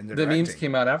was. And the memes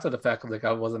came out after the fact, like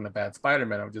I wasn't a bad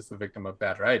Spider-Man. I'm just a victim of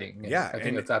bad writing. And yeah, I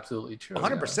think that's absolutely true.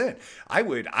 100%. Yeah.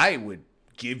 I would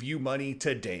give you money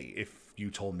today if you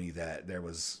told me that there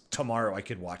was tomorrow I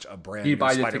could watch a brand new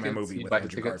Spider-Man movie with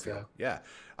Andrew Garfield. Yeah,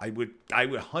 I would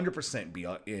 100% be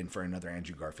in for another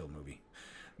Andrew Garfield movie.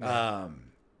 Yeah,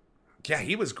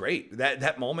 he was great.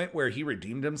 That moment where he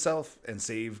redeemed himself and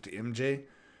saved MJ.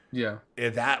 Yeah,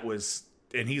 that was,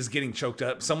 and he's getting choked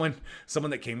up. Someone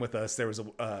that came with us, there was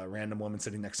a random woman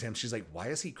sitting next to him. She's like, "Why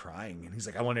is he crying?" And he's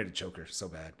like, "I wanted to choke her so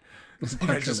bad."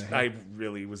 I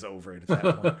really was over it at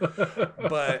that point.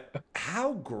 But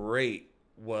how great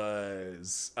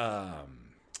was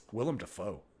Willem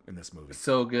Dafoe in this movie?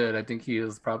 So good. I think he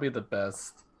was probably the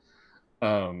best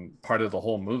part of the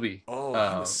whole movie.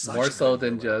 Oh, more so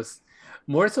than just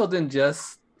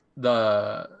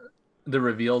the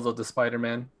reveals of the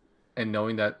Spider-Man. And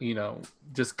knowing that,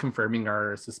 just confirming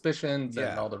our suspicions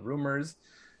and all the rumors,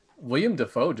 William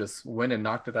Dafoe just went and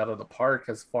knocked it out of the park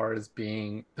as far as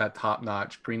being that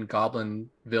top-notch Green Goblin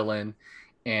villain.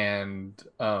 And,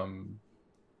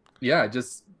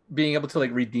 just being able to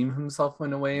like redeem himself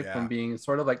in a way from Yeah. being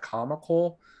sort of like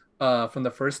comical from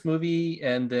the first movie,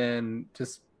 and then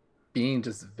just being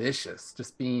just vicious,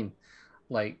 just being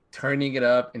like turning it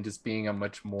up and just being a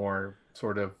much more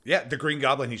sort of Yeah, the Green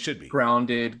Goblin he should be.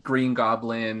 grounded Green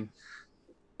Goblin.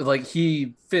 Like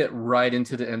he fit right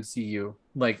into the MCU.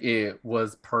 Like it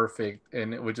was perfect,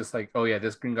 and it was just like, oh yeah,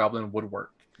 this Green Goblin would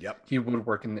work. Yep. He would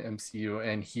work in the MCU,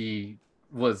 and he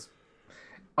was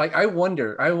like, I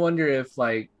wonder if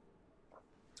like,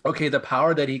 okay, the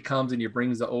power that he comes and he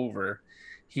brings over,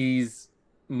 he's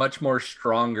much more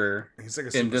stronger He's like a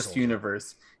in super this soldier.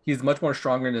 universe. He's much more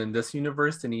stronger in this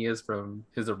universe than he is from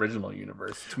his original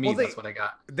universe. To me, Well, that's what I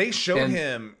got. they showed And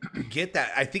him get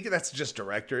that. I think that's just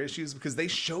director issues because they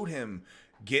showed him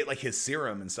get like his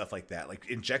serum and stuff like that, like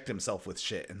inject himself with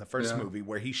shit in the first yeah, movie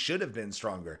where he should have been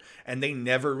stronger, and they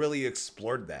never really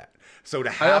explored that. So to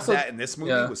I have also that in this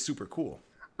movie yeah, was super cool.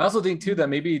 I also think too that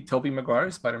maybe Tobey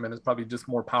Maguire's Spider-Man is probably just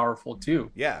more powerful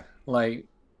too. Yeah, Like,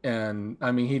 and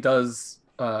I mean, he does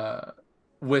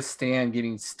withstand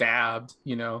getting stabbed,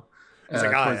 he's like,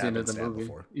 towards the I've end been of the stabbed movie.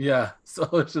 before. Yeah, so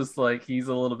it's just like he's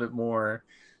a little bit more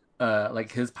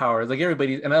like his powers, like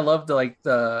everybody. And I love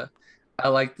I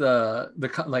like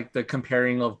like the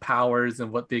comparing of powers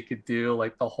and what they could do,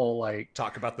 like the whole like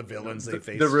Talk about the villains they the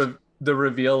faced. the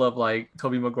reveal of like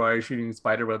Tobey Maguire shooting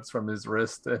spider webs from his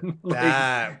wrist, and like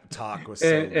That talk was so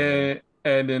and good.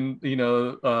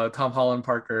 then Tom Holland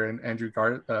Parker and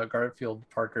Garfield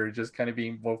Parker just kind of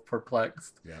being both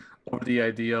perplexed Yeah. over the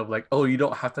idea of like, oh, you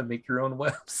don't have to make your own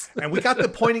webs. And we got the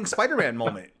pointing Spider-Man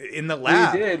moment in the We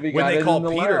lab did. We when got they it call in the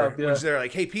Peter, lab. when Yeah. they're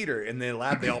like, "Hey, Peter!" In the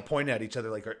lab, they all point at each other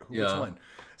like, "Which Yeah. one?"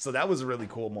 So that was a really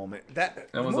cool moment.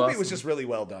 That The was movie awesome. was just really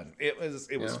well done. It was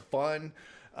Yeah. fun.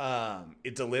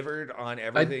 It delivered on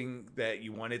everything that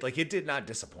you wanted. Like it did not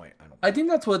disappoint. I don't I think.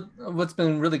 think that's what's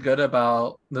been really good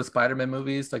about the Spider-Man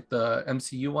movies, like the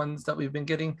MCU ones that we've been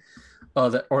getting, or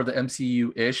the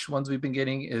MCU-ish ones we've been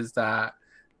getting, is that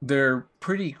they're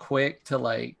pretty quick to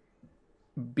like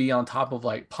be on top of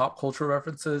like pop culture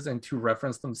references and to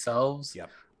reference themselves, Yep.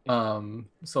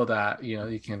 so that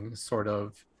you can sort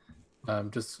of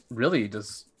just really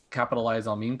just capitalize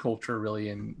on meme culture really,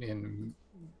 and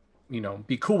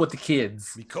be cool with the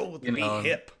kids, Be cool with you be know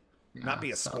hip, not yeah,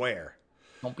 be a so square.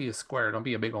 don't be a square, don't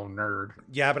be a big old nerd.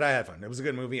 Yeah, but I had fun. It was a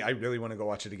good movie. I really want to go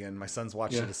watch it again. My son's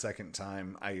watched Yeah. it a second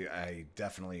time. I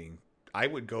definitely I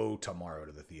would go tomorrow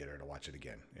to the theater to watch it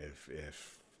again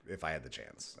if I had the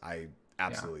chance. I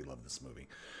absolutely love this movie.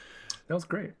 That was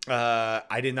great.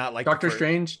 I did not like Doctor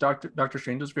Strange. Doctor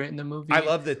Strange was great in the movie. I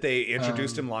love that they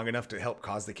introduced Um, him long enough to help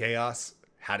cause the chaos,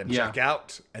 had him Yeah. check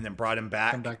out, and then brought him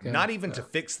back. Come back in. Not even to Yeah.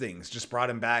 fix things, just brought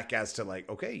him back as to like,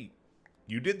 okay,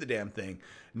 you did the damn thing.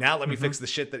 Now let me fix the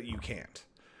shit that you can't.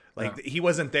 Like Yeah. he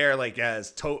wasn't there like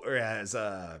as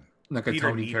Like a Peter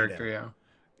Tony needed character, him. yeah.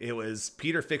 It was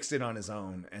Peter fixed it on his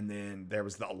own, and then there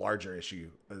was the larger issue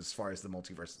as far as the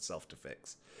multiverse itself to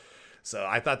fix. So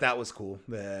I thought that was cool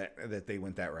that they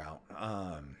went that route,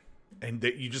 and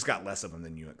that you just got less of them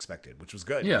than you expected, which was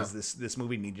good. Yeah. Because this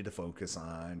movie needed to focus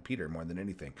on Peter more than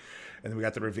anything, and then we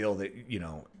got the reveal that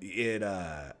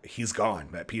he's gone.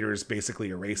 That Peter is basically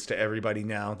erased to everybody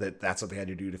now. That's what they had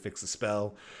to do to fix the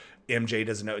spell. MJ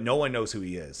doesn't know. No one knows who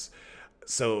he is.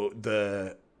 So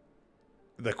the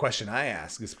question I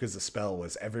ask is because the spell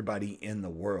was everybody in the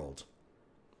world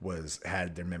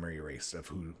had their memory erased of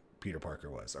who Peter Parker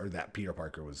was, or that Peter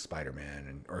Parker was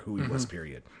Spider-Man, or who he was,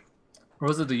 period. Or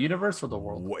was it the universe or the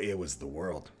world? It was the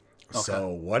world. Okay. So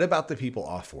what about the people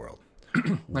off-world? Like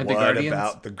the What Guardians?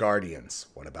 about the Guardians?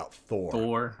 What about Thor?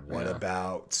 Thor, What yeah.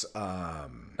 about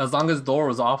As long as Thor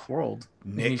was off world,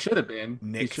 he Nick- should have been. He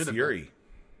Nick should have Fury?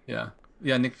 been.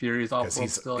 Yeah, Nick Fury is off Because world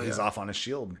still. he's Yeah. off on a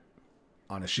shield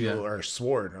Yeah. or a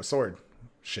sword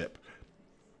ship.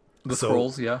 The So-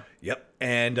 scrolls, yeah. Yep.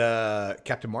 And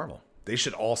Captain Marvel. They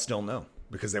should all still know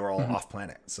because they were all off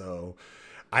planet. So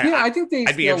I think they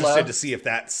I'd be still interested left. to see if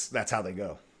that's how they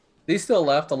go. They still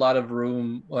left a lot of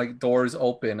room, like doors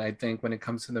open. I think when it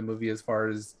comes to the movie, as far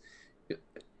as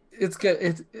it's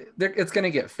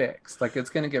gonna get fixed. Like it's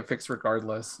gonna get fixed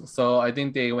regardless. So I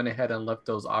think they went ahead and left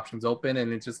those options open,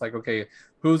 and it's just like, okay,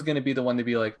 who's gonna be the one to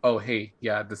be like, oh hey,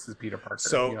 yeah, this is Peter Parker.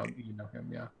 So- you know him,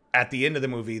 yeah. At the end of the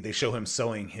movie, they show him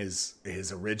sewing his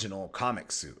original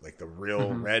comic suit, like the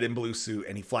real red and blue suit,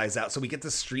 and he flies out. So we get the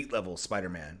street level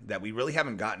Spider-Man that we really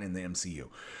haven't gotten in the MCU.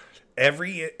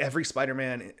 Every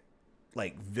Spider-Man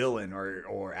like villain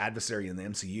or adversary in the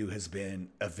MCU has been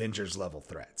Avengers level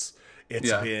threats.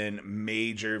 It's been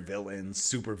major villains,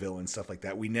 super villains, stuff like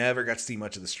that. We never got to see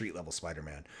much of the street level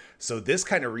Spider-Man. So this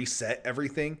kind of reset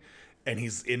everything. and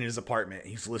he's in his apartment.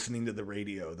 He's listening to the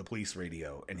radio, the police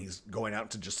radio, and he's going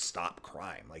out to just stop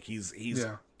crime. Like he's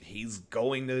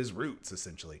going to his roots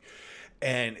essentially,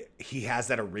 and he has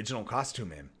that original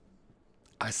costume in.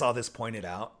 I saw this pointed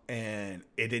out, and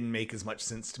it didn't make as much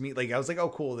sense to me. Like I was like, oh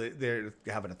cool, they're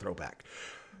having a throwback.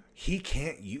 He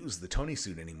can't use the Tony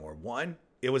suit anymore. One,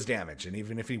 it was damaged, and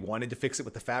even if he wanted to fix it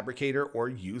with the fabricator or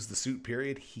use the suit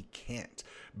period, he can't,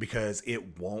 because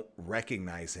it won't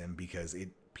recognize him, because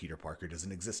Peter Parker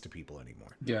doesn't exist to people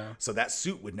anymore. Yeah. So that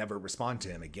suit would never respond to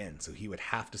him again. So he would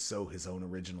have to sew his own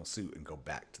original suit and go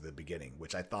back to the beginning,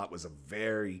 which I thought was a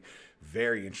very,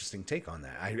 very interesting take on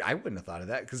that. I wouldn't have thought of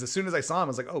that, because as soon as I saw him, I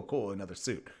was like, oh, cool, another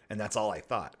suit. And that's all I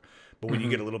thought. But when you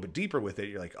get a little bit deeper with it,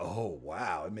 you're like, oh,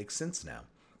 wow, it makes sense now.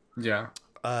 Yeah.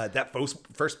 That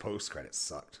first post credit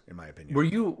sucked, in my opinion.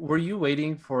 Were you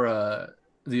waiting for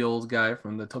the old guy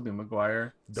from the Tobey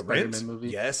Maguire Spider-Man movie?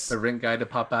 Yes, the rent guy to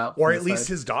pop out, or at least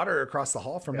his daughter across the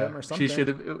hall from him, or something.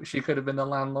 She could have been the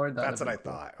landlord. That's what I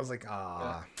thought. I was like,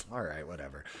 all right,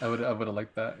 whatever. I would have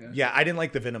liked that. Yeah, I didn't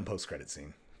like the Venom post credit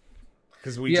scene,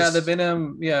 because the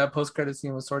Venom post credit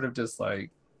scene was sort of just like,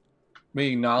 we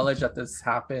acknowledge that this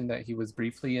happened, that he was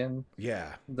briefly in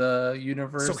the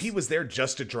universe. So he was there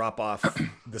just to drop off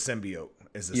the symbiote,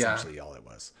 is essentially all it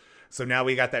was. So now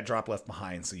we got that drop left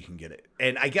behind, so you can get it.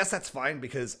 And I guess that's fine,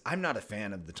 because I'm not a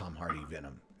fan of the Tom Hardy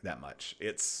Venom that much.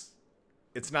 It's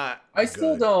not I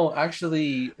still don't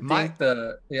actually think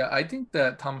I think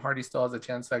that Tom Hardy still has a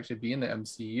chance to actually be in the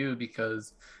MCU,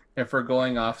 because if we're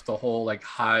going off the whole like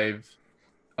hive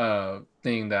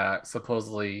thing that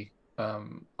supposedly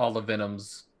all the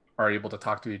Venoms are able to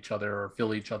talk to each other or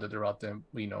feel each other throughout the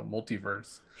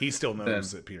multiverse. He still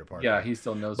knows that Peter Parker. Yeah, he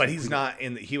still knows. But he's not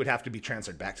in. He would have to be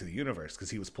transferred back to the universe,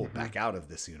 because he was pulled back out of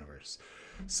this universe.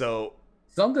 So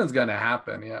something's gonna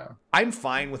happen. Yeah, I'm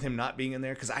fine with him not being in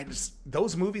there, because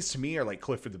those movies to me are like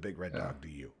Clifford the Big Red Dog to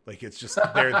you. Like it's just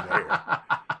they're there.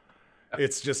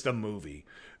 It's just a movie,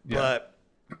 but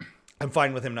I'm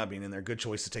fine with him not being in there. Good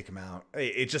choice to take him out.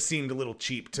 It just seemed a little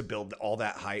cheap to build all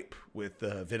that hype with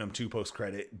the Venom 2 post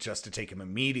credit just to take him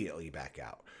immediately back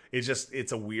out.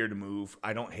 It's a weird move.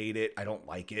 I don't hate it. I don't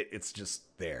like it. It's just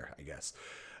there, I guess.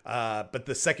 But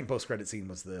the second post credit scene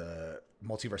was the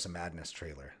Multiverse of Madness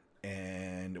trailer.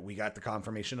 And we got the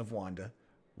confirmation of Wanda.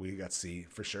 We got to see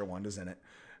for sure Wanda's in it.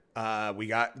 We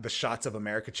got the shots of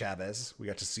America Chavez. We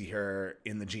got to see her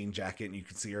in the jean jacket, and you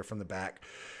can see her from the back.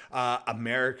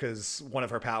 America's one of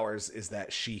her powers is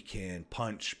that she can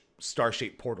punch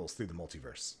star-shaped portals through the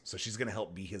multiverse. So she's going to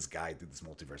help be his guide through this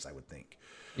multiverse, I would think.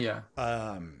 Yeah.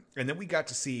 And then we got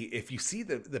to see, if you see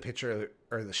the picture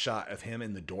or the shot of him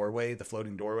in the doorway, the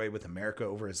floating doorway with America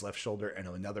over his left shoulder and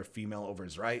another female over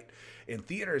his right. In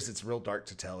theaters, it's real dark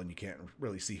to tell, and you can't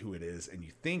really see who it is, and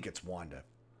you think it's Wanda.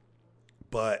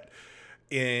 But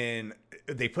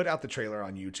they put out the trailer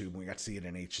on YouTube, and we got to see it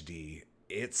in HD.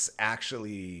 It's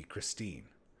actually Christine.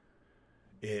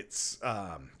 It's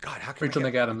how can Rachel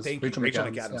McAdams. Thank you, Rachel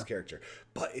McAdams' character.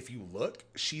 But if you look,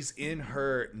 she's in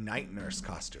her night nurse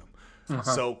costume.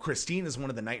 So Christine is one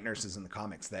of the night nurses in the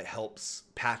comics that helps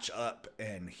patch up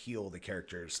and heal the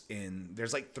characters.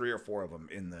 There's like 3 or 4 of them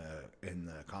in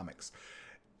the comics.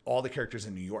 All the characters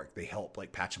in New York, they help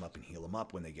like patch them up and heal them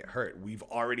up when they get hurt. We've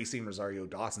already seen Rosario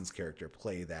Dawson's character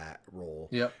play that role.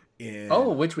 Yep.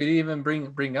 Which we didn't even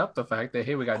bring up the fact that,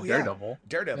 hey, we got Daredevil.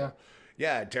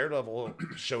 Yeah, Daredevil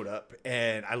showed up,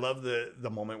 and I love the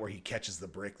moment where he catches the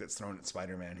brick that's thrown at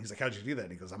Spider-Man. He's like, "How'd you do that?"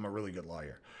 And he goes, "I'm a really good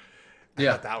lawyer." I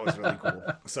thought that was really cool.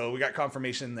 So we got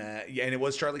confirmation that, and it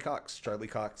was Charlie Cox. Charlie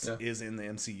Cox is in the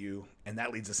MCU, and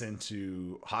that leads us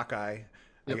into Hawkeye.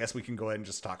 Yep. I guess we can go ahead and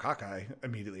just talk Hawkeye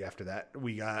immediately after that.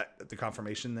 We got the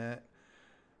confirmation that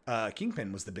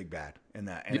Kingpin was the big bad in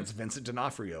that, and it's Vincent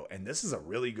D'Onofrio, and this is a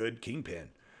really good Kingpin.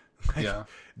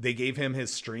 They gave him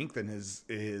his strength and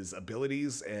his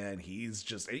abilities, and he's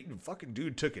just fucking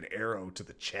dude took an arrow to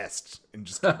the chest and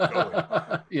just kept going.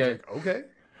 Like, okay.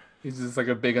 He's just like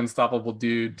a big unstoppable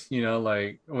dude,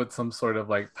 like with some sort of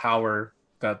like power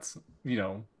that's,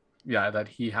 that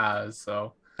he has.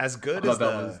 So as good as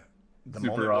the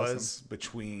moment was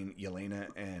between Yelena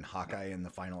and Hawkeye in the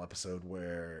final episode,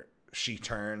 where she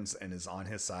turns and is on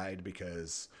his side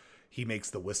because he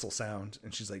makes the whistle sound,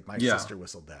 and she's like, my sister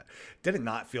whistled that. Did it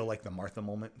not feel like the Martha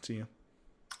moment to you?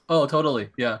 Oh, totally.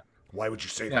 Yeah. Why would you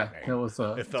say that name? It was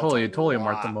totally a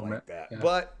Martha moment. Like that.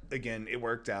 But again, it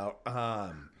worked out.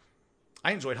 I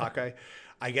enjoyed Hawkeye.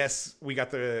 I guess we got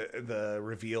the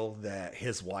reveal that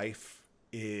his wife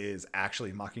is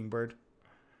actually Mockingbird.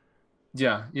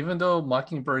 Yeah, even though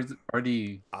Mockingbird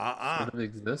already sort of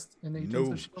exist in Agents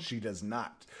of S.H.I.E.L.D. No, she does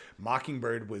not.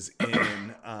 Mockingbird was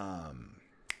in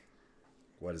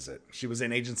what is it? She was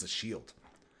in Agents of Shield.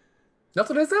 That's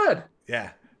what I said.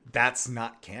 Yeah, that's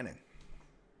not canon.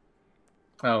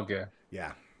 Okay.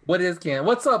 Yeah. What is canon?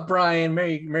 What's up, Brian?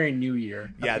 Merry New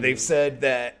Year. Yeah, Happy they've New Year. said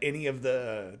that any of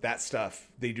that stuff,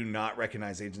 they do not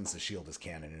recognize Agents of Shield as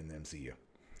canon in the MCU.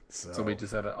 So we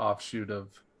just had an offshoot of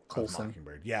Coulson.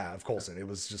 Mockingbird. Yeah, of Coulson. It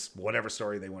was just whatever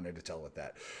story they wanted to tell with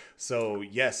that. So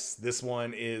yes, this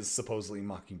one is supposedly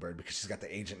Mockingbird because she's got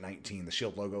the Agent 19, the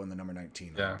Shield logo, and the number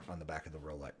 19 on the back of the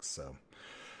Rolex. So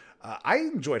I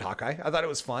enjoyed Hawkeye. I thought it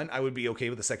was fun. I would be okay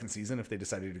with the second season if they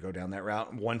decided to go down that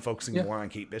route. One focusing more on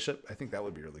Kate Bishop. I think that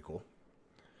would be really cool.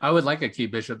 I would like a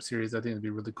Kate Bishop series. I think it'd be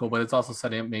really cool. But it's also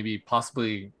setting up maybe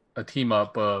possibly a team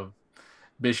up of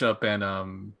Bishop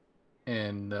and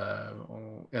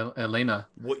Elena.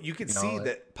 Well, you could see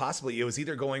that possibly it was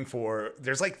either going for.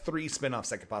 There's like 3 spinoffs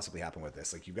that could possibly happen with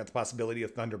this. Like you've got the possibility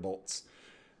of Thunderbolts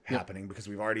happening because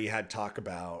we've already had talk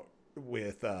about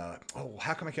with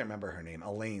how come I can't remember her name?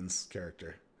 Elaine's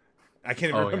character. I can't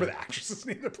even remember the actress's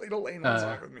name that played Elaine. What's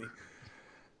wrong with me?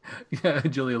 Yeah,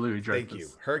 Julia Louis-Dreyfus. Thank you.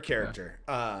 Her character.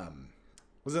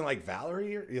 Was it like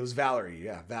Valerie? It was Valerie.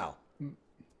 Yeah, Val.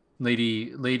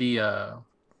 Lady.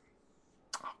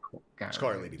 Just call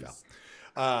her Lady Val.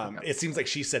 It seems like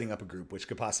she's setting up a group, which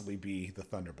could possibly be the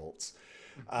Thunderbolts.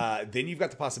 Then you've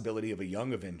got the possibility of a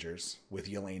Young Avengers with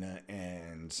Yelena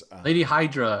and Lady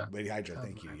Hydra. Lady Hydra,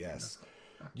 thank you. Yes.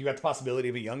 You got the possibility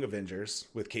of a Young Avengers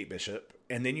with Kate Bishop,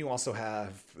 and then you also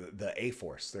have the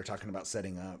A-Force. They're talking about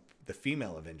setting up the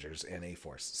female Avengers and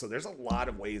A-Force. So there's a lot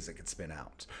of ways it could spin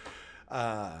out.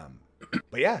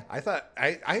 But yeah, I thought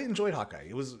I enjoyed Hawkeye.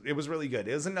 It was really good.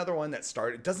 It was another one that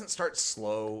it doesn't start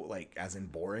slow, like as in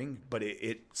boring, but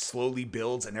it slowly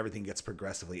builds and everything gets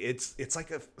progressively. It's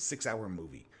like a 6-hour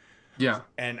movie. Yeah.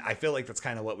 And I feel like that's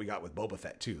kind of what we got with Boba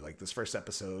Fett too. Like this first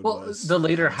episode was the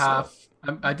later half.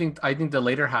 I think the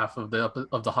later half of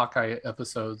the Hawkeye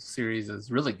episode series is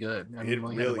really good. I mean, it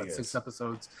really is. 6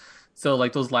 episodes. So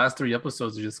like those last 3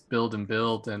 episodes are just build and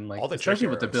build, and like especially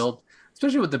with the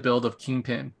build of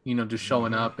Kingpin, just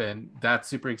showing up, and that's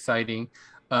super exciting.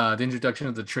 The introduction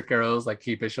of the trick arrows, like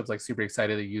Kate Bishop's like super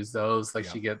excited to use those. Like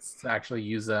she gets to actually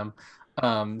use them.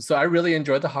 So I really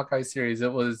enjoyed the Hawkeye series.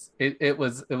 It was a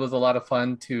lot of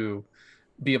fun to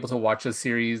be able to watch a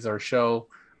series or show.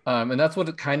 And that's what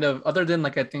it kind of, other than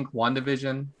like I think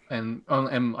WandaVision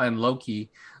and Loki,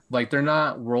 like they're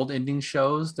not world-ending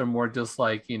shows. They're more just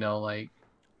like like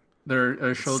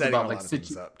they're shows setting about like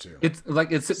it's like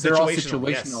they're all situational.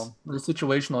 Yes. They're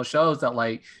situational shows that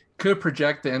like could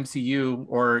project the MCU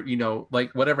or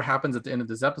like whatever happens at the end of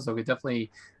this episode could definitely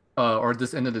or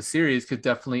this end of the series could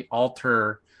definitely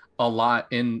alter a lot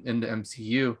in the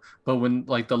MCU. But when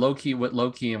like Loki and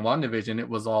WandaVision, it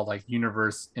was all like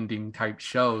universe ending type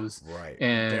shows, right?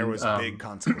 And there was big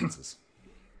consequences.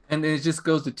 And it just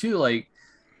goes to 2, like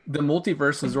the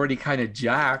multiverse is already kind of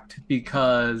jacked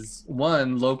because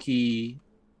Loki,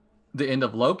 the end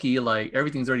of Loki, like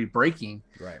everything's already breaking,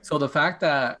 right? So the fact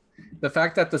that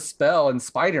the spell in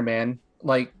Spider-Man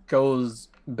like goes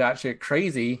batshit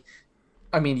crazy.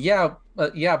 I mean,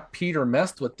 Peter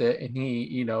messed with it and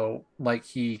he, like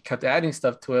he kept adding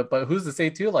stuff to it, but who's to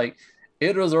say too, like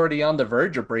it was already on the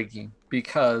verge of breaking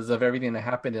because of everything that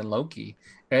happened in Loki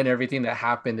and everything that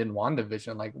happened in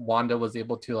WandaVision. Like Wanda was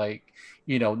able to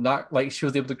not like she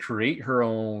was able to create her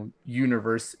own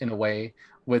universe in a way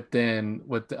I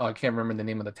can't remember the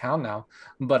name of the town now,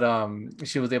 but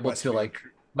she was able to like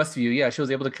Westview, yeah, she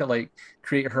was able to like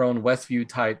create her own Westview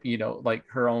type, like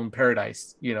her own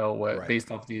paradise, right,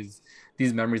 based off these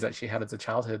memories that she had as a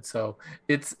childhood. So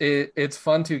it's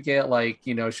fun to get like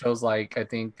shows like I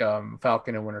think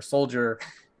Falcon and Winter Soldier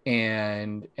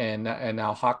and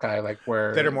now Hawkeye, like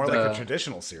where that are more like a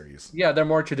traditional series. Yeah, they're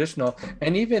more traditional,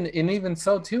 and even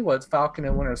so too, what's Falcon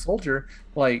and Winter Soldier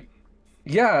like?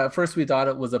 Yeah, at first we thought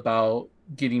it was about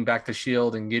getting back to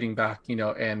Shield and getting back,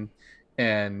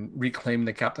 and reclaim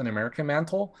the Captain America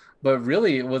mantle, but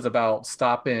really it was about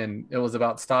stopping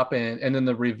and then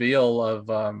the reveal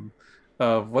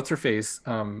of what's her face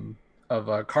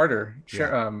of Carter,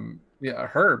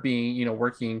 her being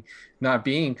working, not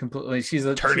being completely, she's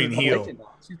turning heel.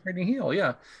 She's turning heel,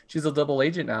 yeah, she's a double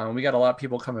agent now, and we got a lot of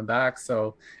people coming back.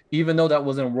 So even though that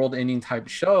wasn't a world ending type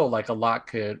show, like a lot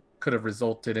could have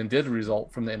resulted and did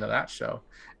result from the end of that show.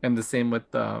 And the same with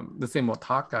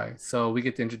Hawkeye. So we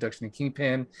get the introduction to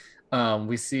Kingpin.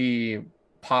 We see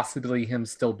possibly him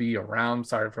still be around.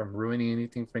 Sorry if I'm ruining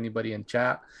anything for anybody in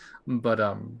chat, but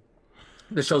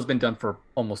the show's been done for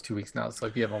almost 2 weeks now. So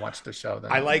if you haven't watched the show,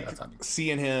 then I like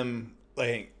seeing him,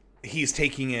 like he's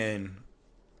taking in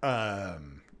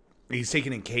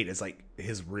Kate as like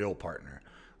his real partner.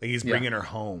 Like he's Yeah. bringing her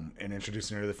home and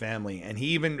introducing her to the family, and he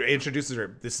even introduces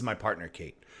her. This is my partner,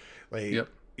 Kate. Like Yep.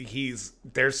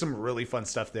 there's some really fun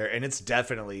stuff there, and it's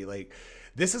definitely like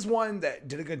this is one that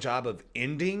did a good job of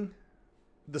ending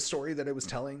the story that it was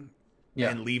telling Yeah.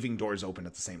 and leaving doors open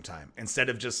at the same time instead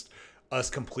of just us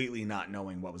completely not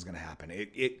knowing what was going to happen.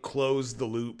 It closed the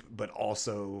loop, but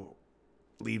also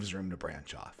leaves room to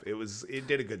branch off. It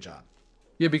did a good job.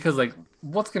 Yeah, because like,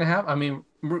 what's gonna happen? I mean,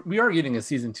 we are getting a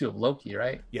season 2 of Loki,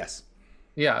 right? Yes.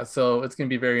 Yeah, so it's gonna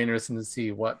be very interesting to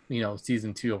see what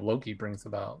season 2 of Loki brings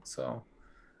about. So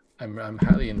I'm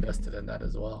highly invested in that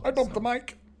as well. I bumped So, the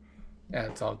mic. yeah,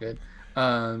 it's all good.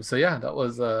 So yeah,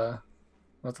 that's a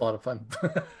lot of fun.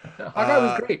 Hawkeye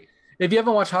was great. If you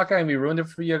haven't watched Hawkeye and we ruined it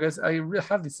for you guys, I really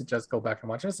highly suggest go back and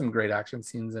watch. There's some great action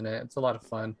scenes in it. It's a lot of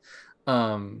fun,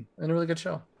 and a really good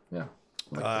show. Yeah,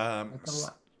 I liked that a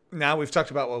lot. Now we've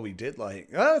talked about what we did like.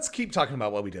 Let's keep talking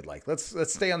about what we did like. Let's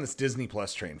stay on this Disney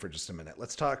Plus train for just a minute.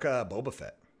 Let's talk Boba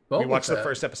Fett. We watched the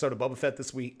first episode of Boba Fett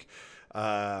this week.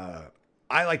 I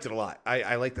liked it a lot.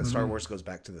 I like that Star Wars goes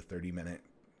back to the 30-minute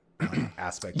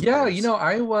aspect. Yeah,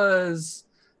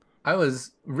 I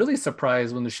was really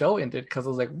surprised when the show ended because I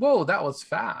was like, whoa, that was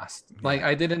fast. Yeah. Like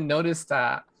I didn't notice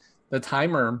that the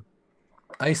timer,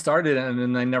 I started and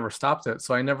then I never stopped it.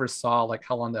 So I never saw like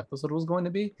how long the episode was going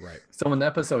to be. Right. So when the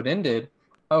episode ended,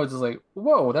 I was just like,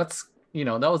 whoa, that's,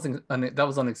 that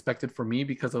was unexpected for me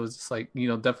because it was just like,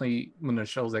 definitely when the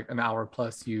show's like an hour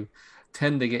plus, you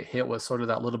tend to get hit with sort of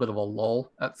that little bit of a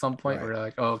lull at some point where you're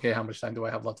like, oh, okay, how much time do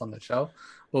I have left on the show?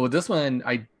 But with this one,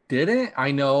 I didn't. I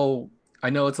know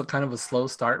it's a kind of a slow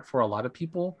start for a lot of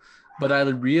people, but I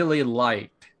really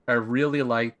liked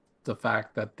the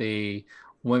fact that they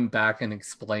went back and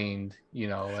explained,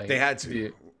 like they had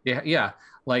to. Yeah,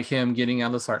 like him getting out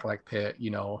of the Sarlacc pit,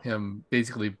 him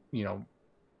basically,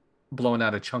 blowing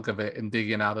out a chunk of it and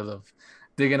digging out of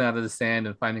the sand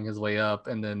and finding his way up,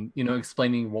 and then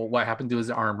explaining what happened to his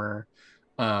armor,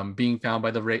 being found by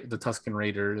the Tusken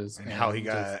Raiders, and how he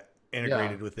got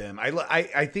integrated with them.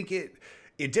 I think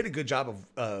it did a good job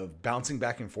of bouncing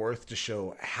back and forth to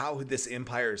show how this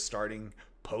empire is starting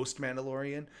post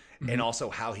Mandalorian, and also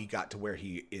how he got to where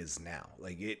he is now.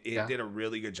 Like it did a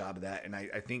really good job of that, and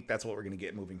I think that's what we're going to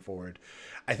get moving forward.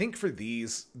 I think for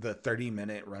these, the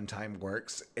 30-minute runtime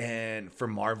works, and for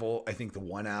Marvel, I think the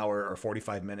 1 hour or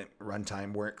 45-minute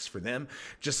runtime works for them,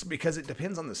 just because it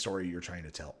depends on the story you're trying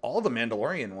to tell. All the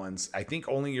Mandalorian ones, I think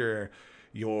only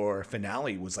your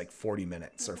finale was like 40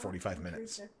 minutes or 45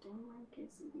 minutes.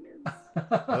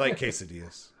 I like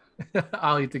quesadillas.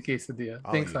 I'll eat the quesadilla.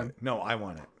 Thanks, son. No, I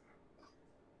want it.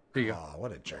 Here you go. Oh,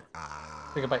 what a jerk.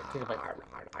 Take a bite.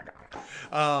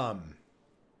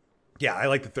 Yeah, I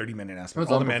like the 30-minute aspect.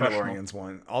 All the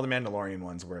Mandalorian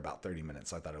ones were about 30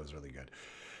 minutes. So I thought it was really good.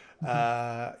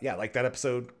 Yeah, like that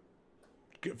episode.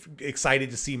 Excited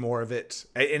to see more of it.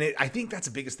 And I think that's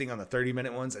the biggest thing on the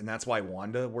 30-minute ones, and that's why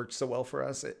Wanda worked so well for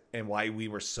us and why we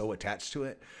were so attached to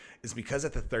it, is because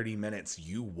at the 30 minutes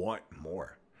you want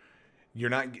more. You're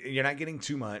not getting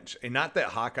too much, and not that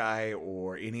Hawkeye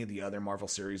or any of the other Marvel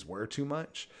series were too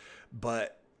much,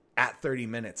 but at 30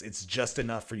 minutes it's just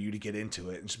enough for you to get into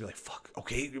it and just be like, fuck,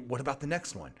 okay, what about the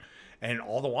next one? And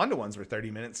all the Wanda ones were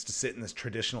 30 minutes to sit in this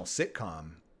traditional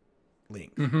sitcom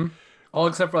length. Mm-hmm. All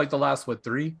except for like the last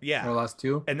 3? Yeah, or the last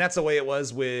 2. And that's the way it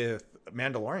was with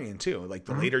Mandalorian too. Like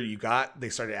the later you got, they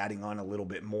started adding on a little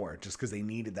bit more just because they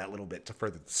needed that little bit to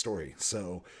further the story.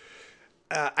 So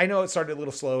I know it started a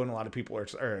little slow, and a lot of people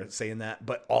are saying that,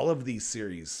 but all of these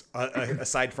series,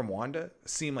 aside from Wanda,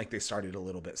 seem like they started a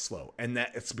little bit slow, and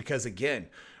that it's because, again,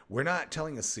 we're not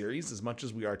telling a series as much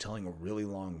as we are telling a really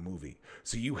long movie.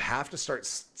 So you have to start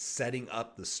setting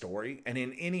up the story, and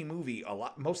in any movie,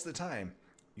 most of the time,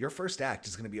 your first act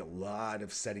is going to be a lot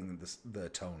of setting the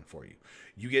tone for you.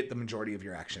 You get the majority of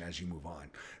your action as you move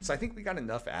on. So I think we got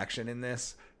enough action in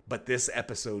this. But this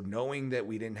episode, knowing that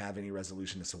we didn't have any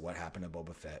resolution as to what happened to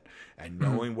Boba Fett, and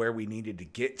knowing where we needed to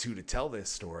get to tell this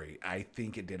story, I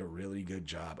think it did a really good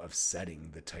job of setting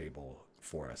the table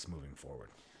for us moving forward.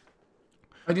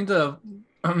 I think the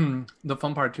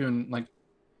fun part too, and like,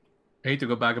 I hate to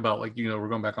go back about like, we're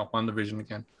going back on WandaVision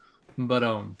again, but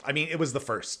I mean, it was the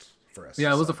first for us.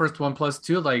 Yeah, it was the first one. Plus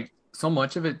too, like, so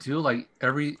much of it too, like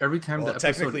every time the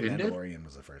episode ended, Mandalorian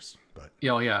was the first, but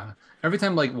yeah, every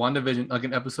time like WandaVision, like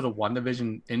an episode of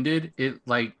WandaVision ended, it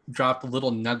like dropped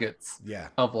little nuggets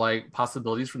of like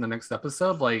possibilities for the next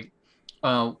episode. Like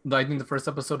I think the first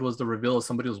episode was the reveal of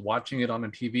somebody was watching it on a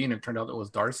TV, and it turned out it was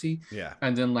Darcy. Yeah.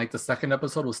 And then like the second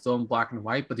episode was still in black and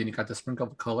white, but then you got the sprinkle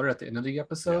of color at the end of the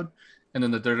episode. And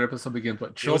then the third episode begins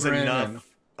with children. It was enough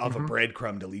of a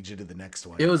breadcrumb to lead you to the next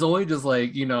one. It was only just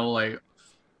like, like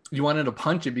you wanted to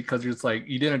punch it because you're just like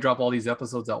you didn't drop all these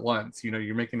episodes at once. You know,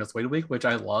 you're making us wait a week, which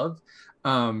I love.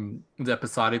 The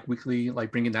episodic weekly,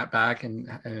 like bringing that back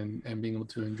and being able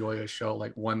to enjoy a show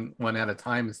like one at a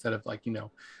time instead of like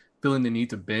feeling the need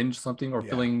to binge something or Yeah.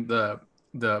 feeling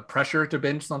the pressure to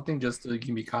binge something just so you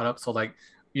can be caught up. So like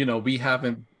we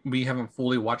haven't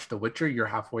fully watched The Witcher. You're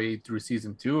halfway through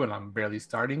season 2, and I'm barely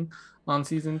starting on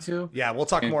season 2. Yeah, we'll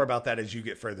talk And more about that as you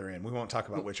get further in. We won't talk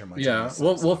about Witcher much. yeah,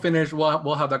 we'll finish.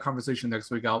 We'll have that conversation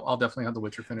next week. I'll definitely have The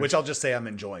Witcher finished. Which I'll just say I'm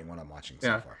enjoying what I'm watching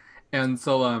so far. And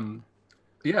so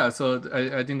yeah, so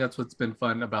I think that's what's been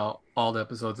fun about all the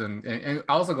episodes, and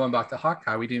also going back to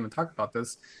Hawkeye, we didn't even talk about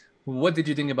this. What did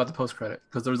you think about the post credit?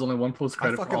 Because there was only one post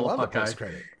credit for all of Hawkeye,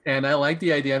 and I like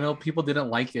the idea. I know people didn't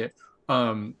like it,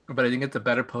 but I think it's a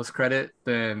better post credit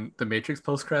than the Matrix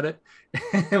post credit.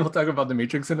 And we'll talk about the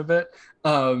Matrix in a bit.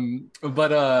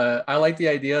 But I like the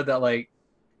idea that like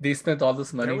they spent all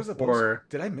this money for.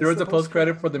 Did I miss? There was a post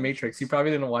credit for the Matrix. You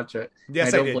probably didn't watch it.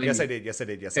 Yes, I did. Yes, I did. Yes, I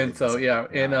did. Yes, I did. And so yeah,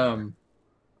 and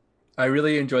I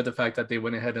really enjoyed the fact that they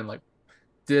went ahead and like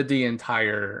did the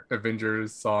entire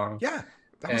Avengers song. Yeah,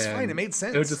 that was fine. It made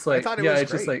sense. It was just like, I thought it was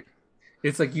it's great.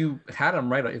 It's like you had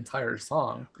them write an entire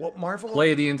song. Well, Marvel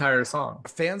play the entire song.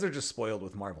 Fans are just spoiled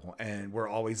with Marvel, and we're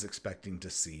always expecting to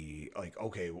see like,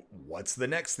 okay, what's the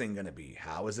next thing going to be?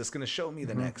 How is this going to show me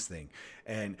the next thing?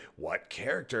 And what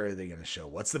character are they going to show?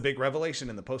 What's the big revelation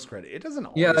in the post credit? It doesn't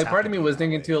always. Yeah, like part of me was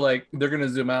thinking too, like they're going to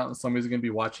zoom out and somebody's going to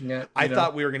be watching it. I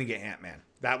thought we were going to get Ant-Man.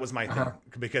 That was my thing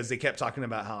because they kept talking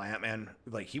about how Ant-Man,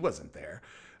 like he wasn't there.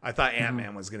 I thought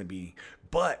Ant-Man was going to be,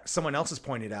 but someone else has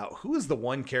pointed out who is the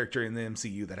one character in the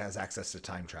MCU that has access to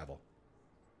time travel.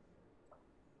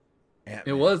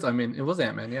 Ant-Man. It was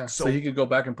Ant-Man, yeah. So he could go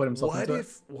back and put himself into it.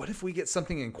 What if we get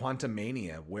something in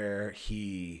Quantumania where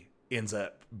he ends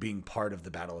up being part of the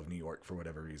Battle of New York for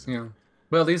whatever reason? Yeah.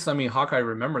 But at least, Hawkeye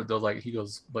remembered though, like he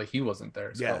goes, but he wasn't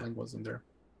there. Scott Lang wasn't there.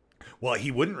 Well, he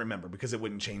wouldn't remember because it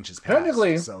wouldn't change his past.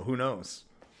 Technically, so who knows?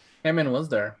 Ant-Man was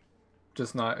there,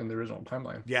 just not in the original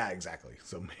timeline. Yeah, exactly.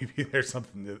 So maybe there's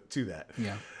something to that.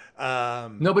 Yeah.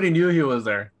 Nobody knew he was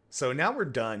there. So now we're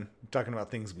done talking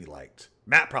about things we liked.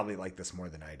 Matt probably liked this more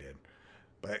than I did.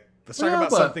 But let's talk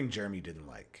about something Jeremy didn't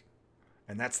like.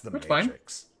 And that's the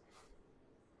Matrix.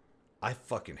 I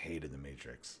fucking hated the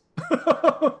Matrix.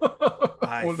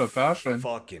 What a fashion.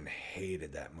 Fucking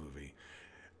hated that movie.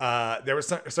 There were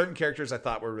certain characters I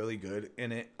thought were really good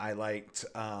in it. I liked,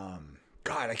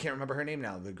 God, I can't remember her name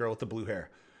now. The girl with the blue hair.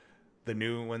 The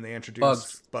new one they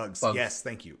introduced. Bugs. Yes,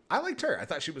 thank you. I liked her. I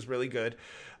thought she was really good.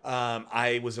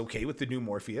 I was okay with the new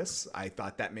Morpheus. I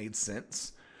thought that made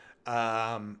sense.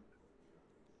 Bugs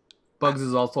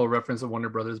is also a reference to Warner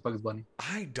Brothers' Bugs Bunny.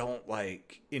 I don't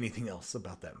like anything else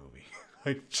about that movie.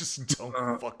 I just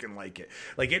don't fucking like it.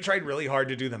 Like, it tried really hard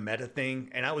to do the meta thing,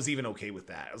 and I was even okay with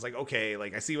that. I was like, okay,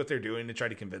 like, I see what they're doing to try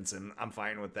to convince him. I'm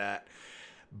fine with that.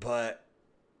 But,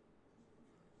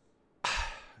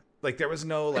 like, there was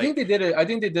no, like... I think they did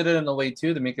it in a way,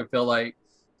 too, to make it feel like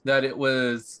that it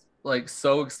was, like,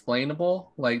 so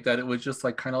explainable. Like, that it was just,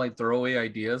 like, kind of like throwaway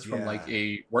ideas from, like,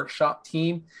 a workshop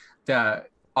team that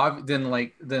then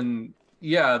like the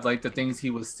things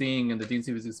he was seeing and the things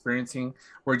he was experiencing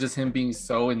were just him being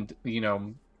so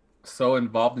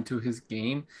involved into his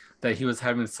game that he was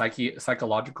having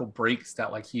psychological breaks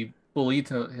that like he believed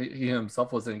he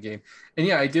himself was in the game. And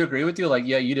yeah, I do agree with you. Like,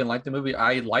 yeah, you didn't like the movie.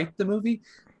 I liked the movie,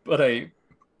 but I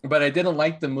didn't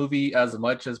like the movie as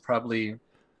much as probably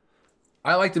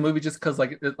I like the movie just because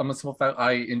like I'm a simple fact.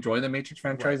 I enjoy the Matrix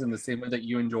franchise in the same way that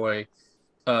you enjoy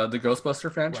the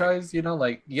Ghostbuster franchise. Right.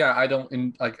 Like, yeah,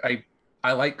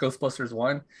 I like Ghostbusters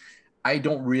 1. I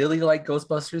don't really like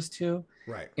Ghostbusters 2.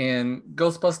 Right. And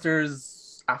Ghostbusters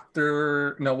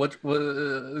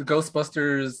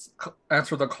Ghostbusters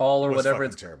Answer the Call or whatever.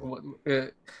 It's terrible.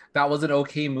 That was an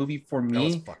okay movie for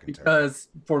me because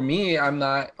for me, I'm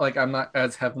not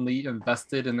as heavily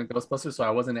invested in the Ghostbusters, so I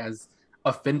wasn't as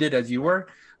offended as you were.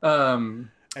 In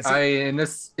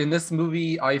this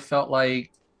movie, I felt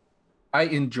like I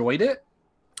enjoyed it.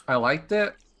 I liked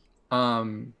it.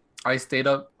 I stayed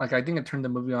up, like I think I turned the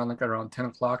movie on like around 10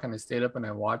 o'clock and I stayed up and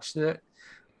I watched it.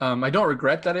 I don't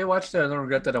regret that I watched it. I don't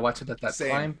regret that I watched it at that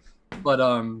time. But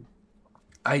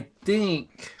I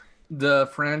think the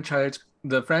franchise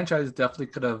definitely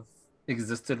could have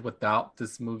existed without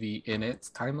this movie in its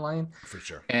timeline. For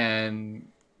sure. And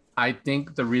I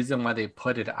think the reason why they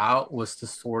put it out was to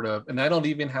sort of, and I don't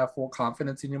even have full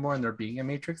confidence anymore in there being a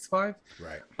Matrix 5.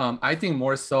 Right. I think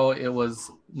more so it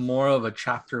was more of a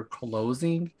chapter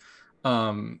closing.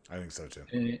 I think so too.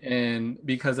 And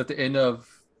because at the end of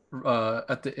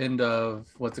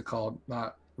what's it called?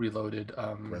 Not Reloaded.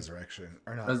 Resurrection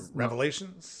or not? No,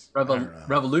 Revelations? I don't know.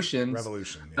 Revolutions.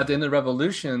 Revolution. At Yeah. the end of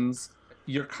Revolutions,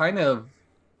 you're kind of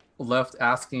left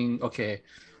asking, okay,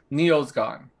 Neo's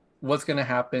gone. What's going to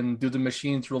happen? Do the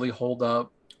machines really hold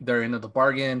up their end of the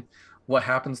bargain? What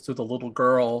happens to the little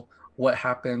girl? What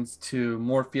happens to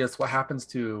Morpheus? What happens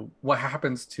to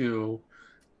Yeah.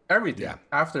 everything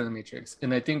after the Matrix?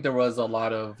 And I think there was a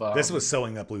lot of This was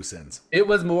sewing up loose ends. it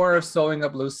was more of sewing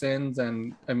up loose ends.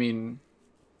 And I mean,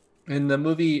 in the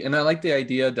movie, and I like the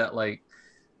idea that like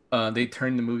they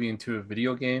turned the movie into a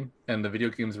video game, and the video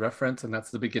game's reference, and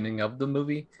that's the beginning of the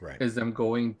movie, Right. is them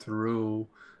going through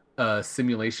a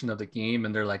simulation of the game,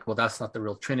 and they're like, well, that's not the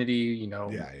real Trinity, Yeah.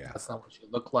 Yeah. that's not what you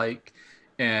look like.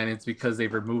 And it's because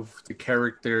they've removed the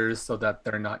characters so that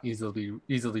they're not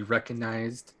easily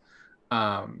recognized.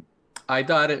 um I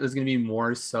thought it was going to be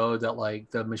more so that like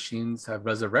the machines have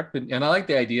resurrected, and I like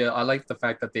the idea. I like the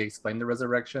fact that they explained the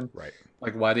resurrection, Right.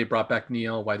 like why they brought back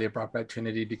Neo, why they brought back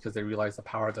Trinity, because they realized the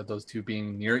power that those two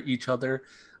being near each other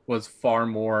was far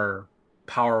more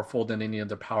powerful than any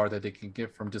other power that they can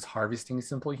get from just harvesting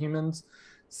simple humans.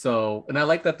 So, and I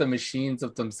like that the machines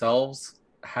of themselves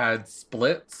had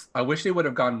splits. I wish they would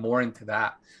have gone more into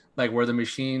that, like where the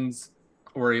machines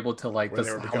were able to like Where they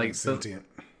this, were becoming like sentient.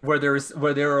 where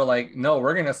they were like, no,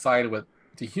 we're gonna side with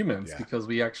the humans Yeah. because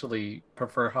we actually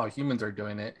prefer how humans are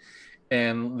doing it.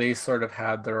 And they sort of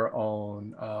had their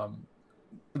own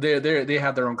they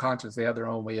had their own conscience, they had their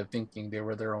own way of thinking, they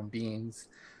were their own beings.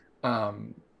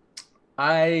 um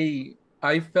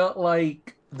I felt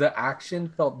like the action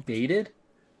felt dated,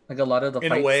 like a lot of the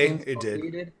In a fight way, scenes it felt did.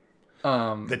 dated.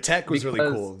 The tech was really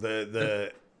Because cool.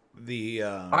 The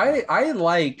I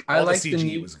like all the the CG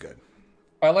new, was good.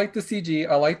 I like the CG.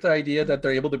 I like the idea that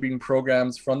they're able to bring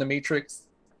programs from the Matrix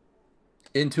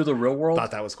into the real world.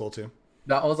 Thought that was cool too.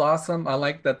 That was awesome. I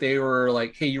like that they were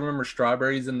like, "Hey, you remember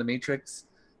strawberries in the Matrix?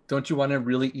 Don't you want to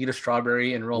really eat a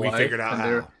strawberry in real We life?" figured out And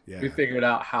how. Yeah. we figured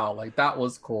out how. Like that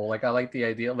was cool. Like I like the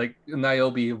idea. Like in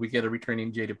Niobe, we get a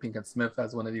returning Jada Pinkett Smith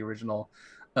as one of the original.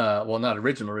 Well, not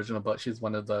original, but she's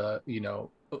one of the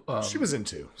She was in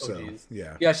two, so OGs.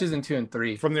 yeah. Yeah, she's in 2 and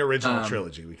 3. From the original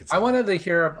trilogy, we could say. I wanted to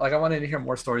hear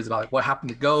more stories about like what happened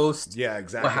to Ghost. Yeah,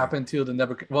 exactly. What happened to the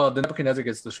Nebuchadnezzar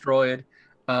gets destroyed.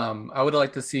 I would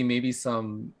like to see maybe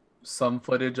some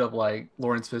footage of like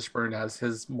Lawrence Fishburne as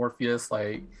his Morpheus,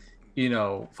 like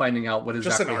finding out what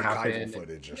Just exactly an archival happened.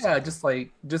 footage or Yeah, something.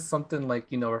 just something like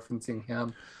referencing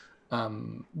him.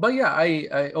 But yeah,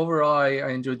 I overall I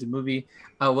enjoyed the movie.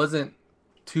 I wasn't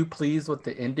too pleased with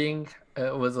the ending.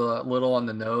 It was a little on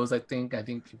the nose. I think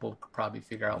people could probably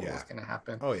figure out what was going to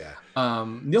happen. Oh yeah.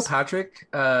 Neil Patrick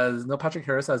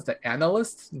Harris as the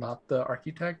analyst, not the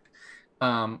architect.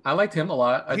 I liked him a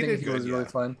lot. I think he was really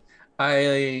fun.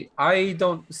 I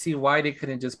don't see why they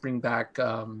couldn't just bring back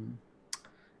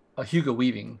Hugo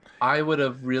Weaving. I would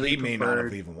have really He may not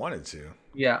have even wanted to.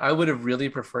 Yeah, I would have really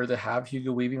preferred to have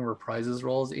Hugo Weaving reprise his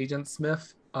role as Agent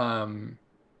Smith.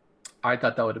 I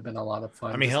thought that would have been a lot of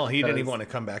fun. I mean, hell, he didn't even want to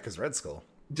come back as Red Skull.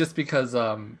 Just because,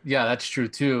 yeah, that's true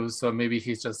too. So maybe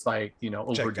he's just like,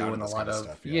 overdoing a lot of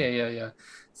stuff. Yeah.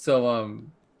 So,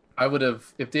 I would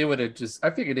have, if they would have just,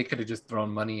 I figured they could have just thrown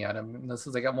money at him. And this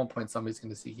is like, at one point, somebody's going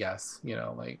to say yes,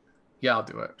 like, yeah, I'll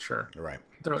do it. Sure. Right.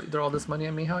 Throw all this money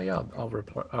at me. Hell yeah.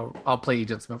 I'll play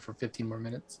Agent Smith for 15 more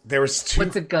minutes. There was two.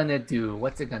 What's it gonna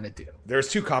do? There's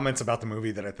two comments about the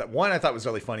movie that I thought was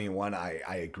really funny, and one I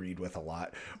agreed with a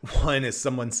lot. One is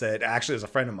someone said, actually, there's a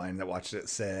friend of mine that watched it,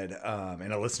 said,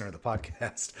 and a listener of the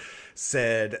podcast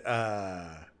said,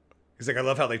 he's like, I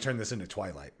love how they turned this into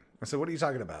Twilight. I said, what are you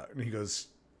talking about? And he goes,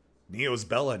 Neo's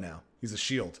Bella now. He's a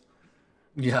shield.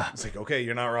 Yeah. It's like, okay,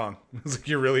 you're not wrong. It's like,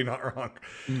 you're really not wrong.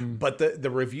 Mm. But the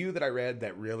review that I read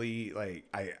that really like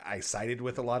I sided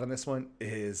with a lot on this one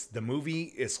is the movie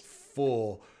is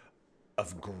full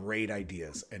of great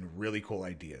ideas and really cool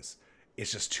ideas.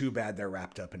 It's just too bad they're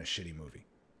wrapped up in a shitty movie.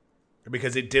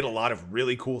 Because it did a lot of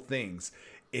really cool things.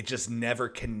 It just never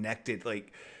connected.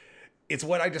 Like, it's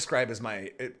what I describe as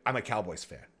I'm a Cowboys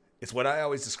fan. It's what I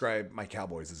always describe my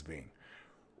Cowboys as being.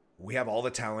 We have all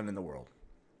the talent in the world.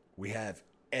 We have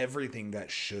everything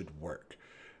that should work,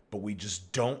 but we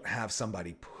just don't have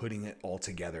somebody putting it all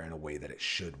together in a way that it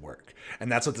should work.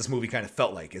 And that's what this movie kind of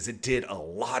felt like, is it did a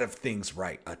lot of things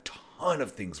right, a ton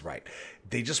of things right.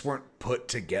 They just weren't put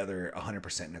together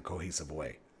 100% in a cohesive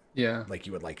way. Yeah. Like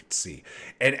you would like to see.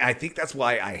 And I think that's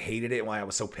why I hated it and why I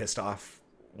was so pissed off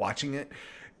watching it,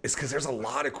 is because there's a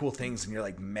lot of cool things and you're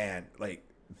like, man, like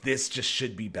this just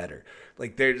should be better.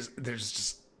 Like there's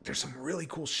some really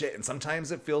cool shit. And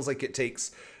sometimes it feels like it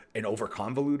takes an over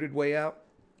convoluted way out.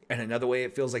 And another way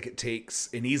it feels like it takes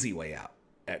an easy way out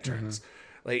at turns.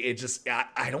 Like it just,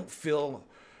 I don't feel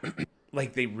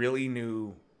like they really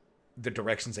knew the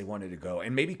directions they wanted to go.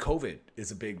 And maybe COVID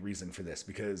is a big reason for this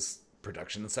because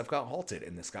production and stuff got halted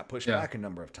and this got pushed Yeah. back a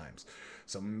number of times.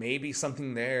 So maybe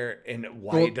something there and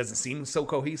why it Well, doesn't seem so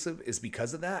cohesive is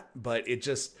because of that. But it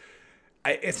just,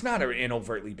 it's not an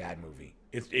overtly bad movie.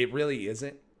 It really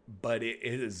isn't. But it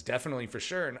is definitely for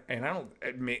sure. And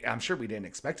I'm sure we didn't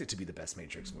expect it to be the best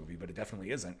Matrix movie, but it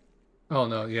definitely isn't. oh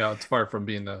no, yeah, it's far from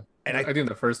being the. And I think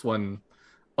the first one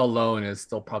alone is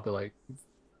still probably like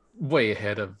way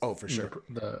ahead of oh, for sure.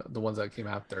 the ones that came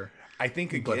after. I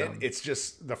think But again, it's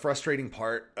just the frustrating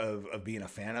part of being a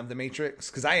fan of the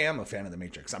Matrix because I am a fan of the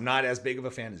Matrix. I'm not as big of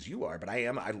a fan as you are, but I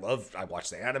am. I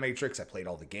watched the Animatrix. I played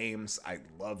all the games. I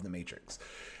love the Matrix.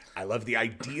 I love the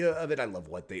idea of it. I love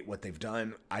what they've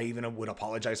done. I even would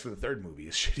apologize for the third movie,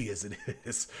 as shitty as it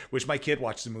is. Which my kid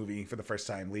watched the movie for the first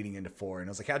time leading into 4, and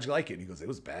I was like, "How'd you like it?" And he goes, "It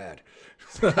was bad."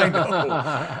 I was like, I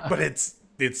know, but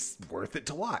it's worth it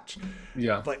to watch.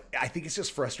 Yeah. But I think it's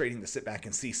just frustrating to sit back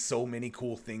and see so many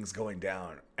cool things going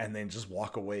down and then just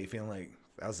walk away feeling like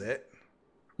that was it.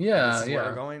 Yeah, This is where yeah.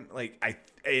 we're going.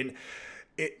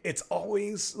 It's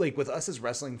always like with us as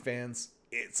wrestling fans,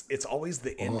 it's always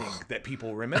the ending that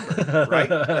people remember, right?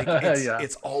 Like Yeah.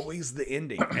 it's always the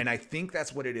ending. And I think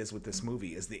that's what it is with this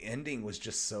movie is the ending was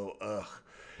just so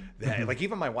that like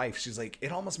even my wife, she's like,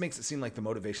 it almost makes it seem like the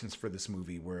motivations for this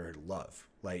movie were love.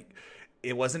 Like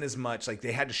it wasn't as much like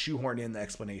they had to shoehorn in the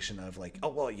explanation of like, oh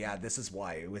well, yeah, this is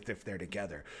why with if they're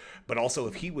together, but also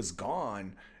if he was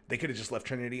gone, they could have just left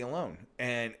Trinity alone,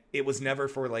 and it was never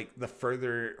for like the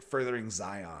furthering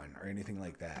Zion or anything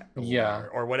like that,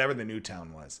 or whatever the new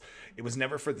town was. It was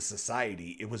never for the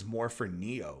society. It was more for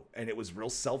Neo, and it was real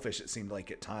selfish. It seemed like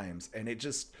at times, and it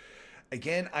just.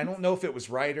 Again, I don't know if it was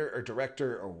writer or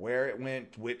director or where it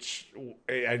went,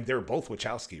 and they're both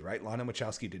Wachowski, right? Lana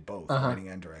Wachowski did both, writing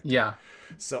and directing. Yeah.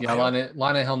 So Yeah,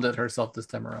 Lana helmed it herself this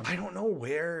time around. I don't know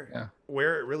where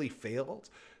it really failed,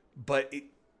 but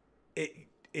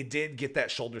it did get that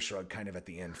shoulder shrug kind of at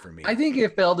the end for me. I think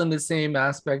it failed in the same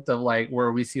aspect of like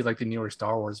where we see like the newer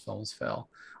Star Wars films fail,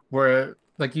 where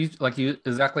like you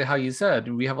exactly how you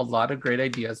said, we have a lot of great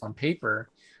ideas on paper,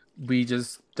 we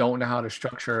just don't know how to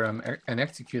structure them and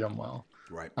execute them well.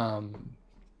 Right.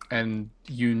 And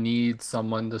you need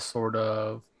someone to sort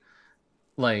of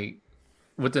like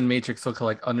within Matrix to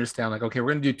like understand like, okay,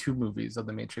 we're gonna do 2 movies of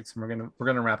the Matrix and we're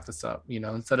gonna wrap this up, you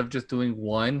know, instead of just doing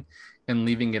one and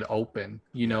leaving it open.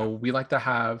 You know, we like to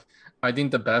have, I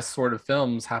think the best sort of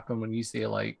films happen when you say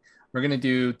like, we're gonna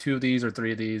do 2 of these or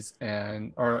 3 of these,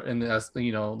 and or in the,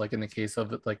 you know, like in the case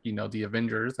of like, you know, the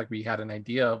Avengers, like we had an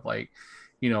idea of like,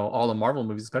 you know, all the Marvel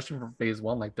movies, especially for phase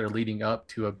 1, like they're leading up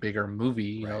to a bigger movie,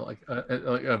 you know, like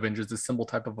Avengers, a symbol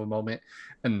type of a moment.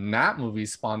 And that movie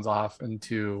spawns off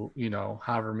into, you know,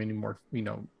 however many more, you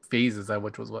know, phases,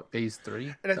 which was what, phase 3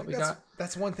 and I that think we got.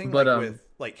 that's one thing But like with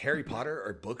like Harry Potter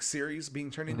or book series being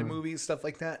turned into movies, stuff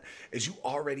like that, is you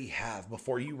already have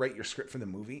before you write your script for the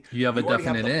movie, you have a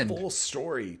definite end, full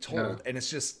story told, and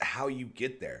it's just how you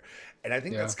get there. And I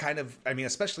think that's kind of, I mean,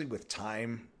 especially with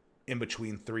time in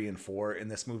between 3 and 4 in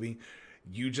this movie,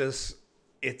 you just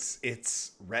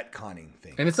it's retconning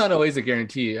things, and it's not always a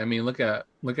guarantee. I mean, look at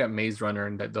Maze Runner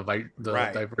and the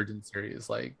Divergent series.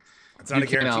 Like, it's not a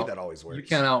guarantee that always works. You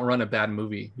can't outrun a bad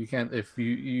movie. You can't, if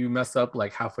you mess up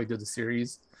like halfway through the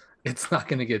series, it's not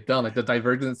going to get done. Like the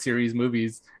Divergent series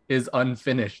movies is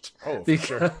unfinished. Oh, for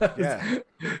sure. Yeah,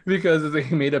 because they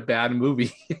made a bad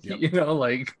movie. You know,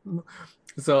 like.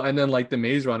 So, and then like the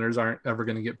Maze Runners aren't ever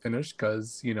going to get finished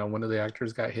because, you know, one of the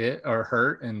actors got hit or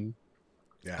hurt, and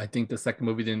I think the second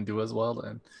movie didn't do as well.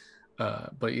 And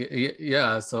but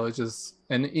yeah, so it's just,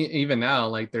 and even now,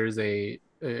 like there's the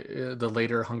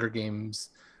later Hunger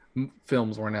Games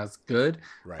films weren't as good,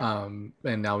 and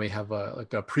now we have a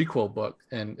prequel book,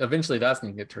 and eventually that's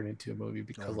going to get turned into a movie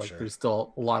because there's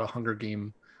still a lot of Hunger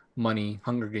Games money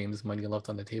left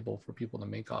on the table for people to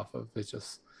make off of. It's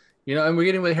just, you know, and we're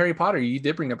getting with Harry Potter. You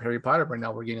did bring up Harry Potter, but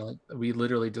now we're getting like, we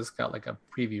literally just got like a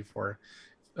preview for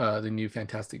the new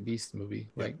Fantastic Beasts movie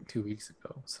like 2 weeks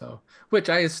ago. So, which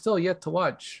I is still yet to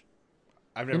watch.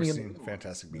 I've never seen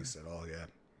Fantastic Beasts at all. Yeah,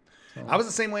 so, I was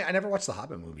the same way. I never watched the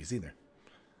Hobbit movies either.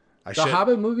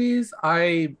 Hobbit movies,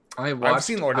 I watched. I've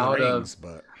seen Lord of the Rings,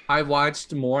 but I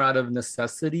watched more out of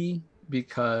necessity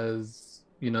because,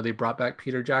 you know, they brought back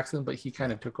Peter Jackson, but he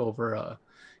kind of took over a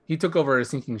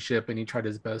sinking ship, and he tried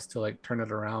his best to like turn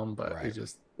it around, but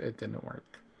it didn't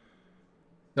work.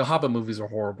 The Hobbit movies are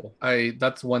horrible.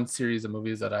 That's one series of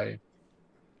movies that I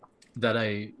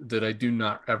do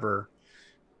not ever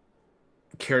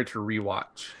care to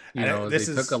rewatch. You know, they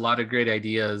took a lot of great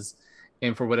ideas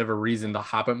and for whatever reason, the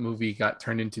Hobbit movie got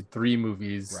turned into 3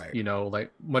 movies. Right. You know,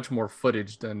 like much more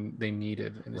footage than they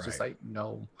needed, and it's just Right. like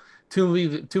no, two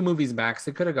movies max.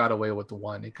 It could have got away with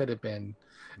one. It could have been.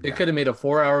 It Yeah. could have made a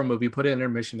 4-hour movie, put an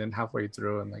intermission in halfway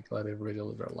through, and like let everybody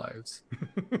live their lives.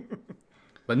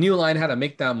 But New Line had to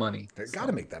make that money. They got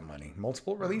to make that money.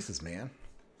 Multiple releases, man.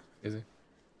 Is it?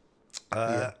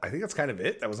 I think that's kind of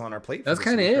it. That was on our plate. That's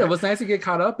kind of it. It was nice to get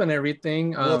caught up and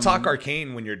everything. We'll talk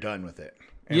Arcane when you're done with it.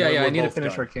 And Yeah, we're I need to both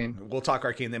finish done. Arcane. We'll talk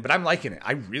Arcane then, but I'm liking it.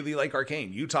 I really like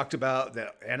Arcane. You talked about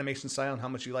the animation style and how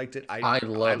much you liked it. I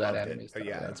love that loved animation it. style.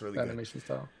 Yeah, it's really that good. animation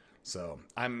style. So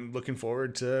I'm looking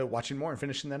forward to watching more and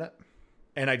finishing that up.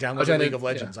 And I trying downloaded to- League of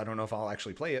Legends. I don't know if I'll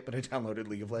actually play it, but I downloaded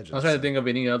League of Legends. I was trying to think of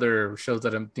any other shows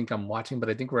that I think I'm watching, but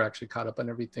I think we're actually caught up on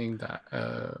everything that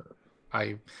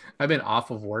I've been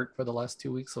off of work for the last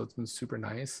 2 weeks, so it's been super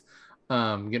nice.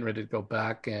 Getting ready to go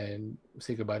back and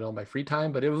say goodbye to all my free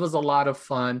time, but it was a lot of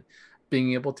fun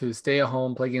being able to stay at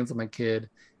home, play games with my kid,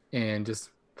 and just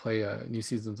play new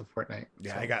seasons of Fortnite.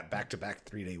 Yeah, So, I got back-to-back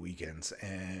 3-day weekends,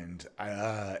 and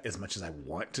as much as I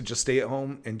want to just stay at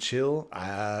home and chill,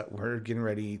 we're getting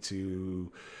ready to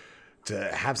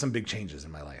have some big changes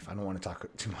in my life. I don't want to talk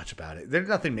too much about it. There's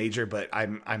nothing major, but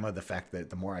I'm of the fact that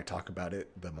the more I talk about it,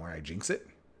 the more I jinx it.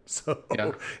 So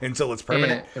Yeah. until it's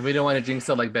permanent. and we don't want to jinx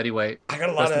it like Betty White. I got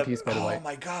a lot Rest in of peace, Betty oh White.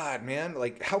 my god, man!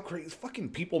 Like how crazy! Fucking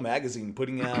People magazine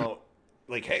putting out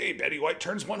like, "Hey, Betty White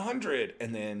turns 100,"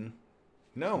 and then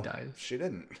no, Dies. she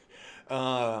didn't.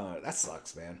 That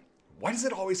sucks, man. Why does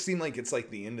it always seem like it's like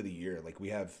the end of the year? Like we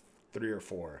have 3 or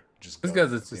 4 just. It's go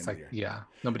because at it's the just end of like the year. yeah,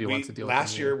 nobody wants to deal with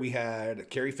Last it. year we had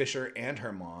Carrie Fisher and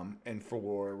her mom, and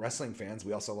for wrestling fans,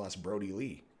 we also lost Brody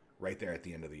Lee right there at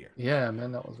the end of the year. Yeah,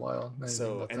 man, that was wild. I didn't think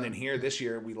So, about and that. then here this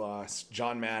year we lost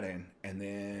John Madden, and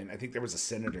then I think there was a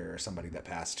senator or somebody that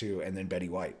passed too, and then Betty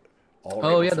White. All right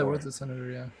Oh yeah, there before. was a senator.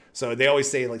 Yeah. So they always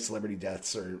say like celebrity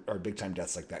deaths or big time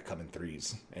deaths like that come in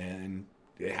threes, and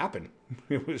it happened.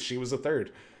 She was a third.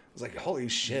 I was like, holy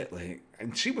shit! Like,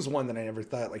 and she was one that I never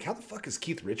thought like, how the fuck is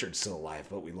Keith Richards still alive?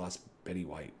 But we lost Betty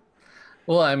White.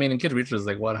 Well, I mean, Kid Richards is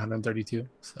like what 132.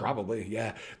 So. Probably,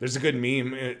 yeah. There's a good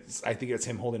meme. I think it's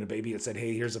him holding a baby. It said,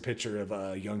 "Hey, here's a picture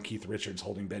of young Keith Richards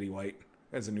holding Betty White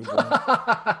as a newborn."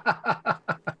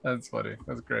 That's funny.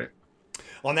 That's great.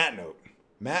 On that note,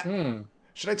 Matt,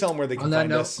 should I tell them where they can On that find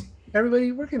note, us?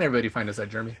 everybody, where can everybody find us at,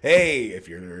 Jeremy? Hey, if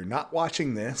you're not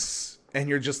watching this and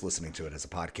you're just listening to it as a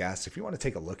podcast, if you want to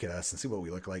take a look at us and see what we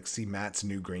look like, see Matt's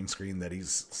new green screen that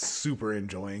he's super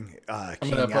enjoying,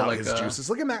 keying out his juices.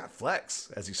 Look at Matt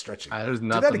flex as he's stretching. There's Do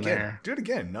nothing that again. there. Do it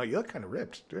again. No, you look kind of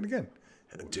ripped. Do it again.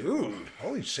 Dude,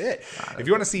 holy shit. If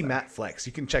you want to see Matt flex,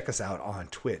 you can check us out on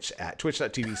Twitch at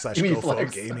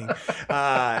twitch.tv/GoFo Gaming.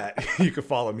 You can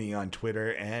follow me on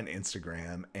Twitter and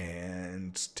Instagram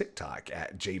and TikTok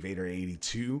at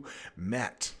jvader82.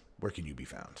 Matt, where can you be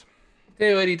found?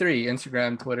 Day83,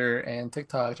 Instagram, Twitter, and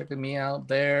TikTok. Check me out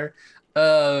there.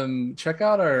 Check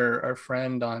out our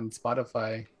friend on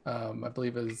Spotify. I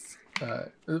believe is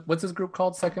what's his group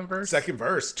called? Second Verse. Second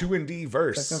verse, 2ND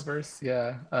verse. Second Verse.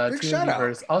 Yeah. Big shout out.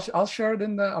 Verse. I'll share it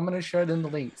in the. I'm gonna share it in the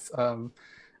links.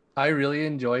 I really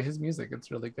enjoy his music.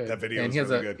 It's really good. That video and is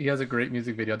really good. He has a great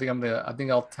music video. I think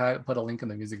I'll put a link in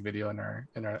the music video in our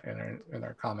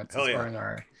comments Hell yeah. or in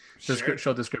our Share it.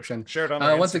 show description. Share it on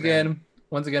our Instagram.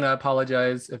 Once again, I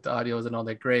apologize if the audio isn't all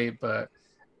that great, but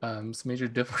some major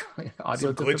audio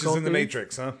Some glitches in the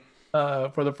matrix, huh?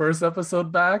 For the first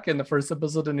episode back and the first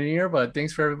episode in the year. But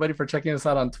thanks for everybody for checking us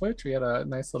out on Twitch. We had a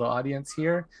nice little audience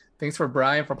here. Thanks for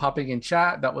Brian for popping in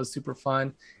chat. That was super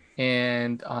fun.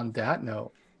 And on that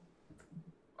note,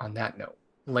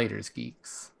 laters,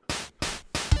 geeks.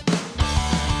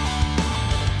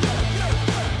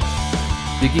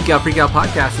 The Geek Out Freak Out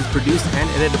podcast is produced and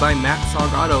edited by Matt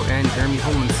Salgado and Jeremy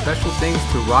Holman. Special thanks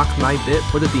to Rock My Bit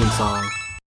for the theme song.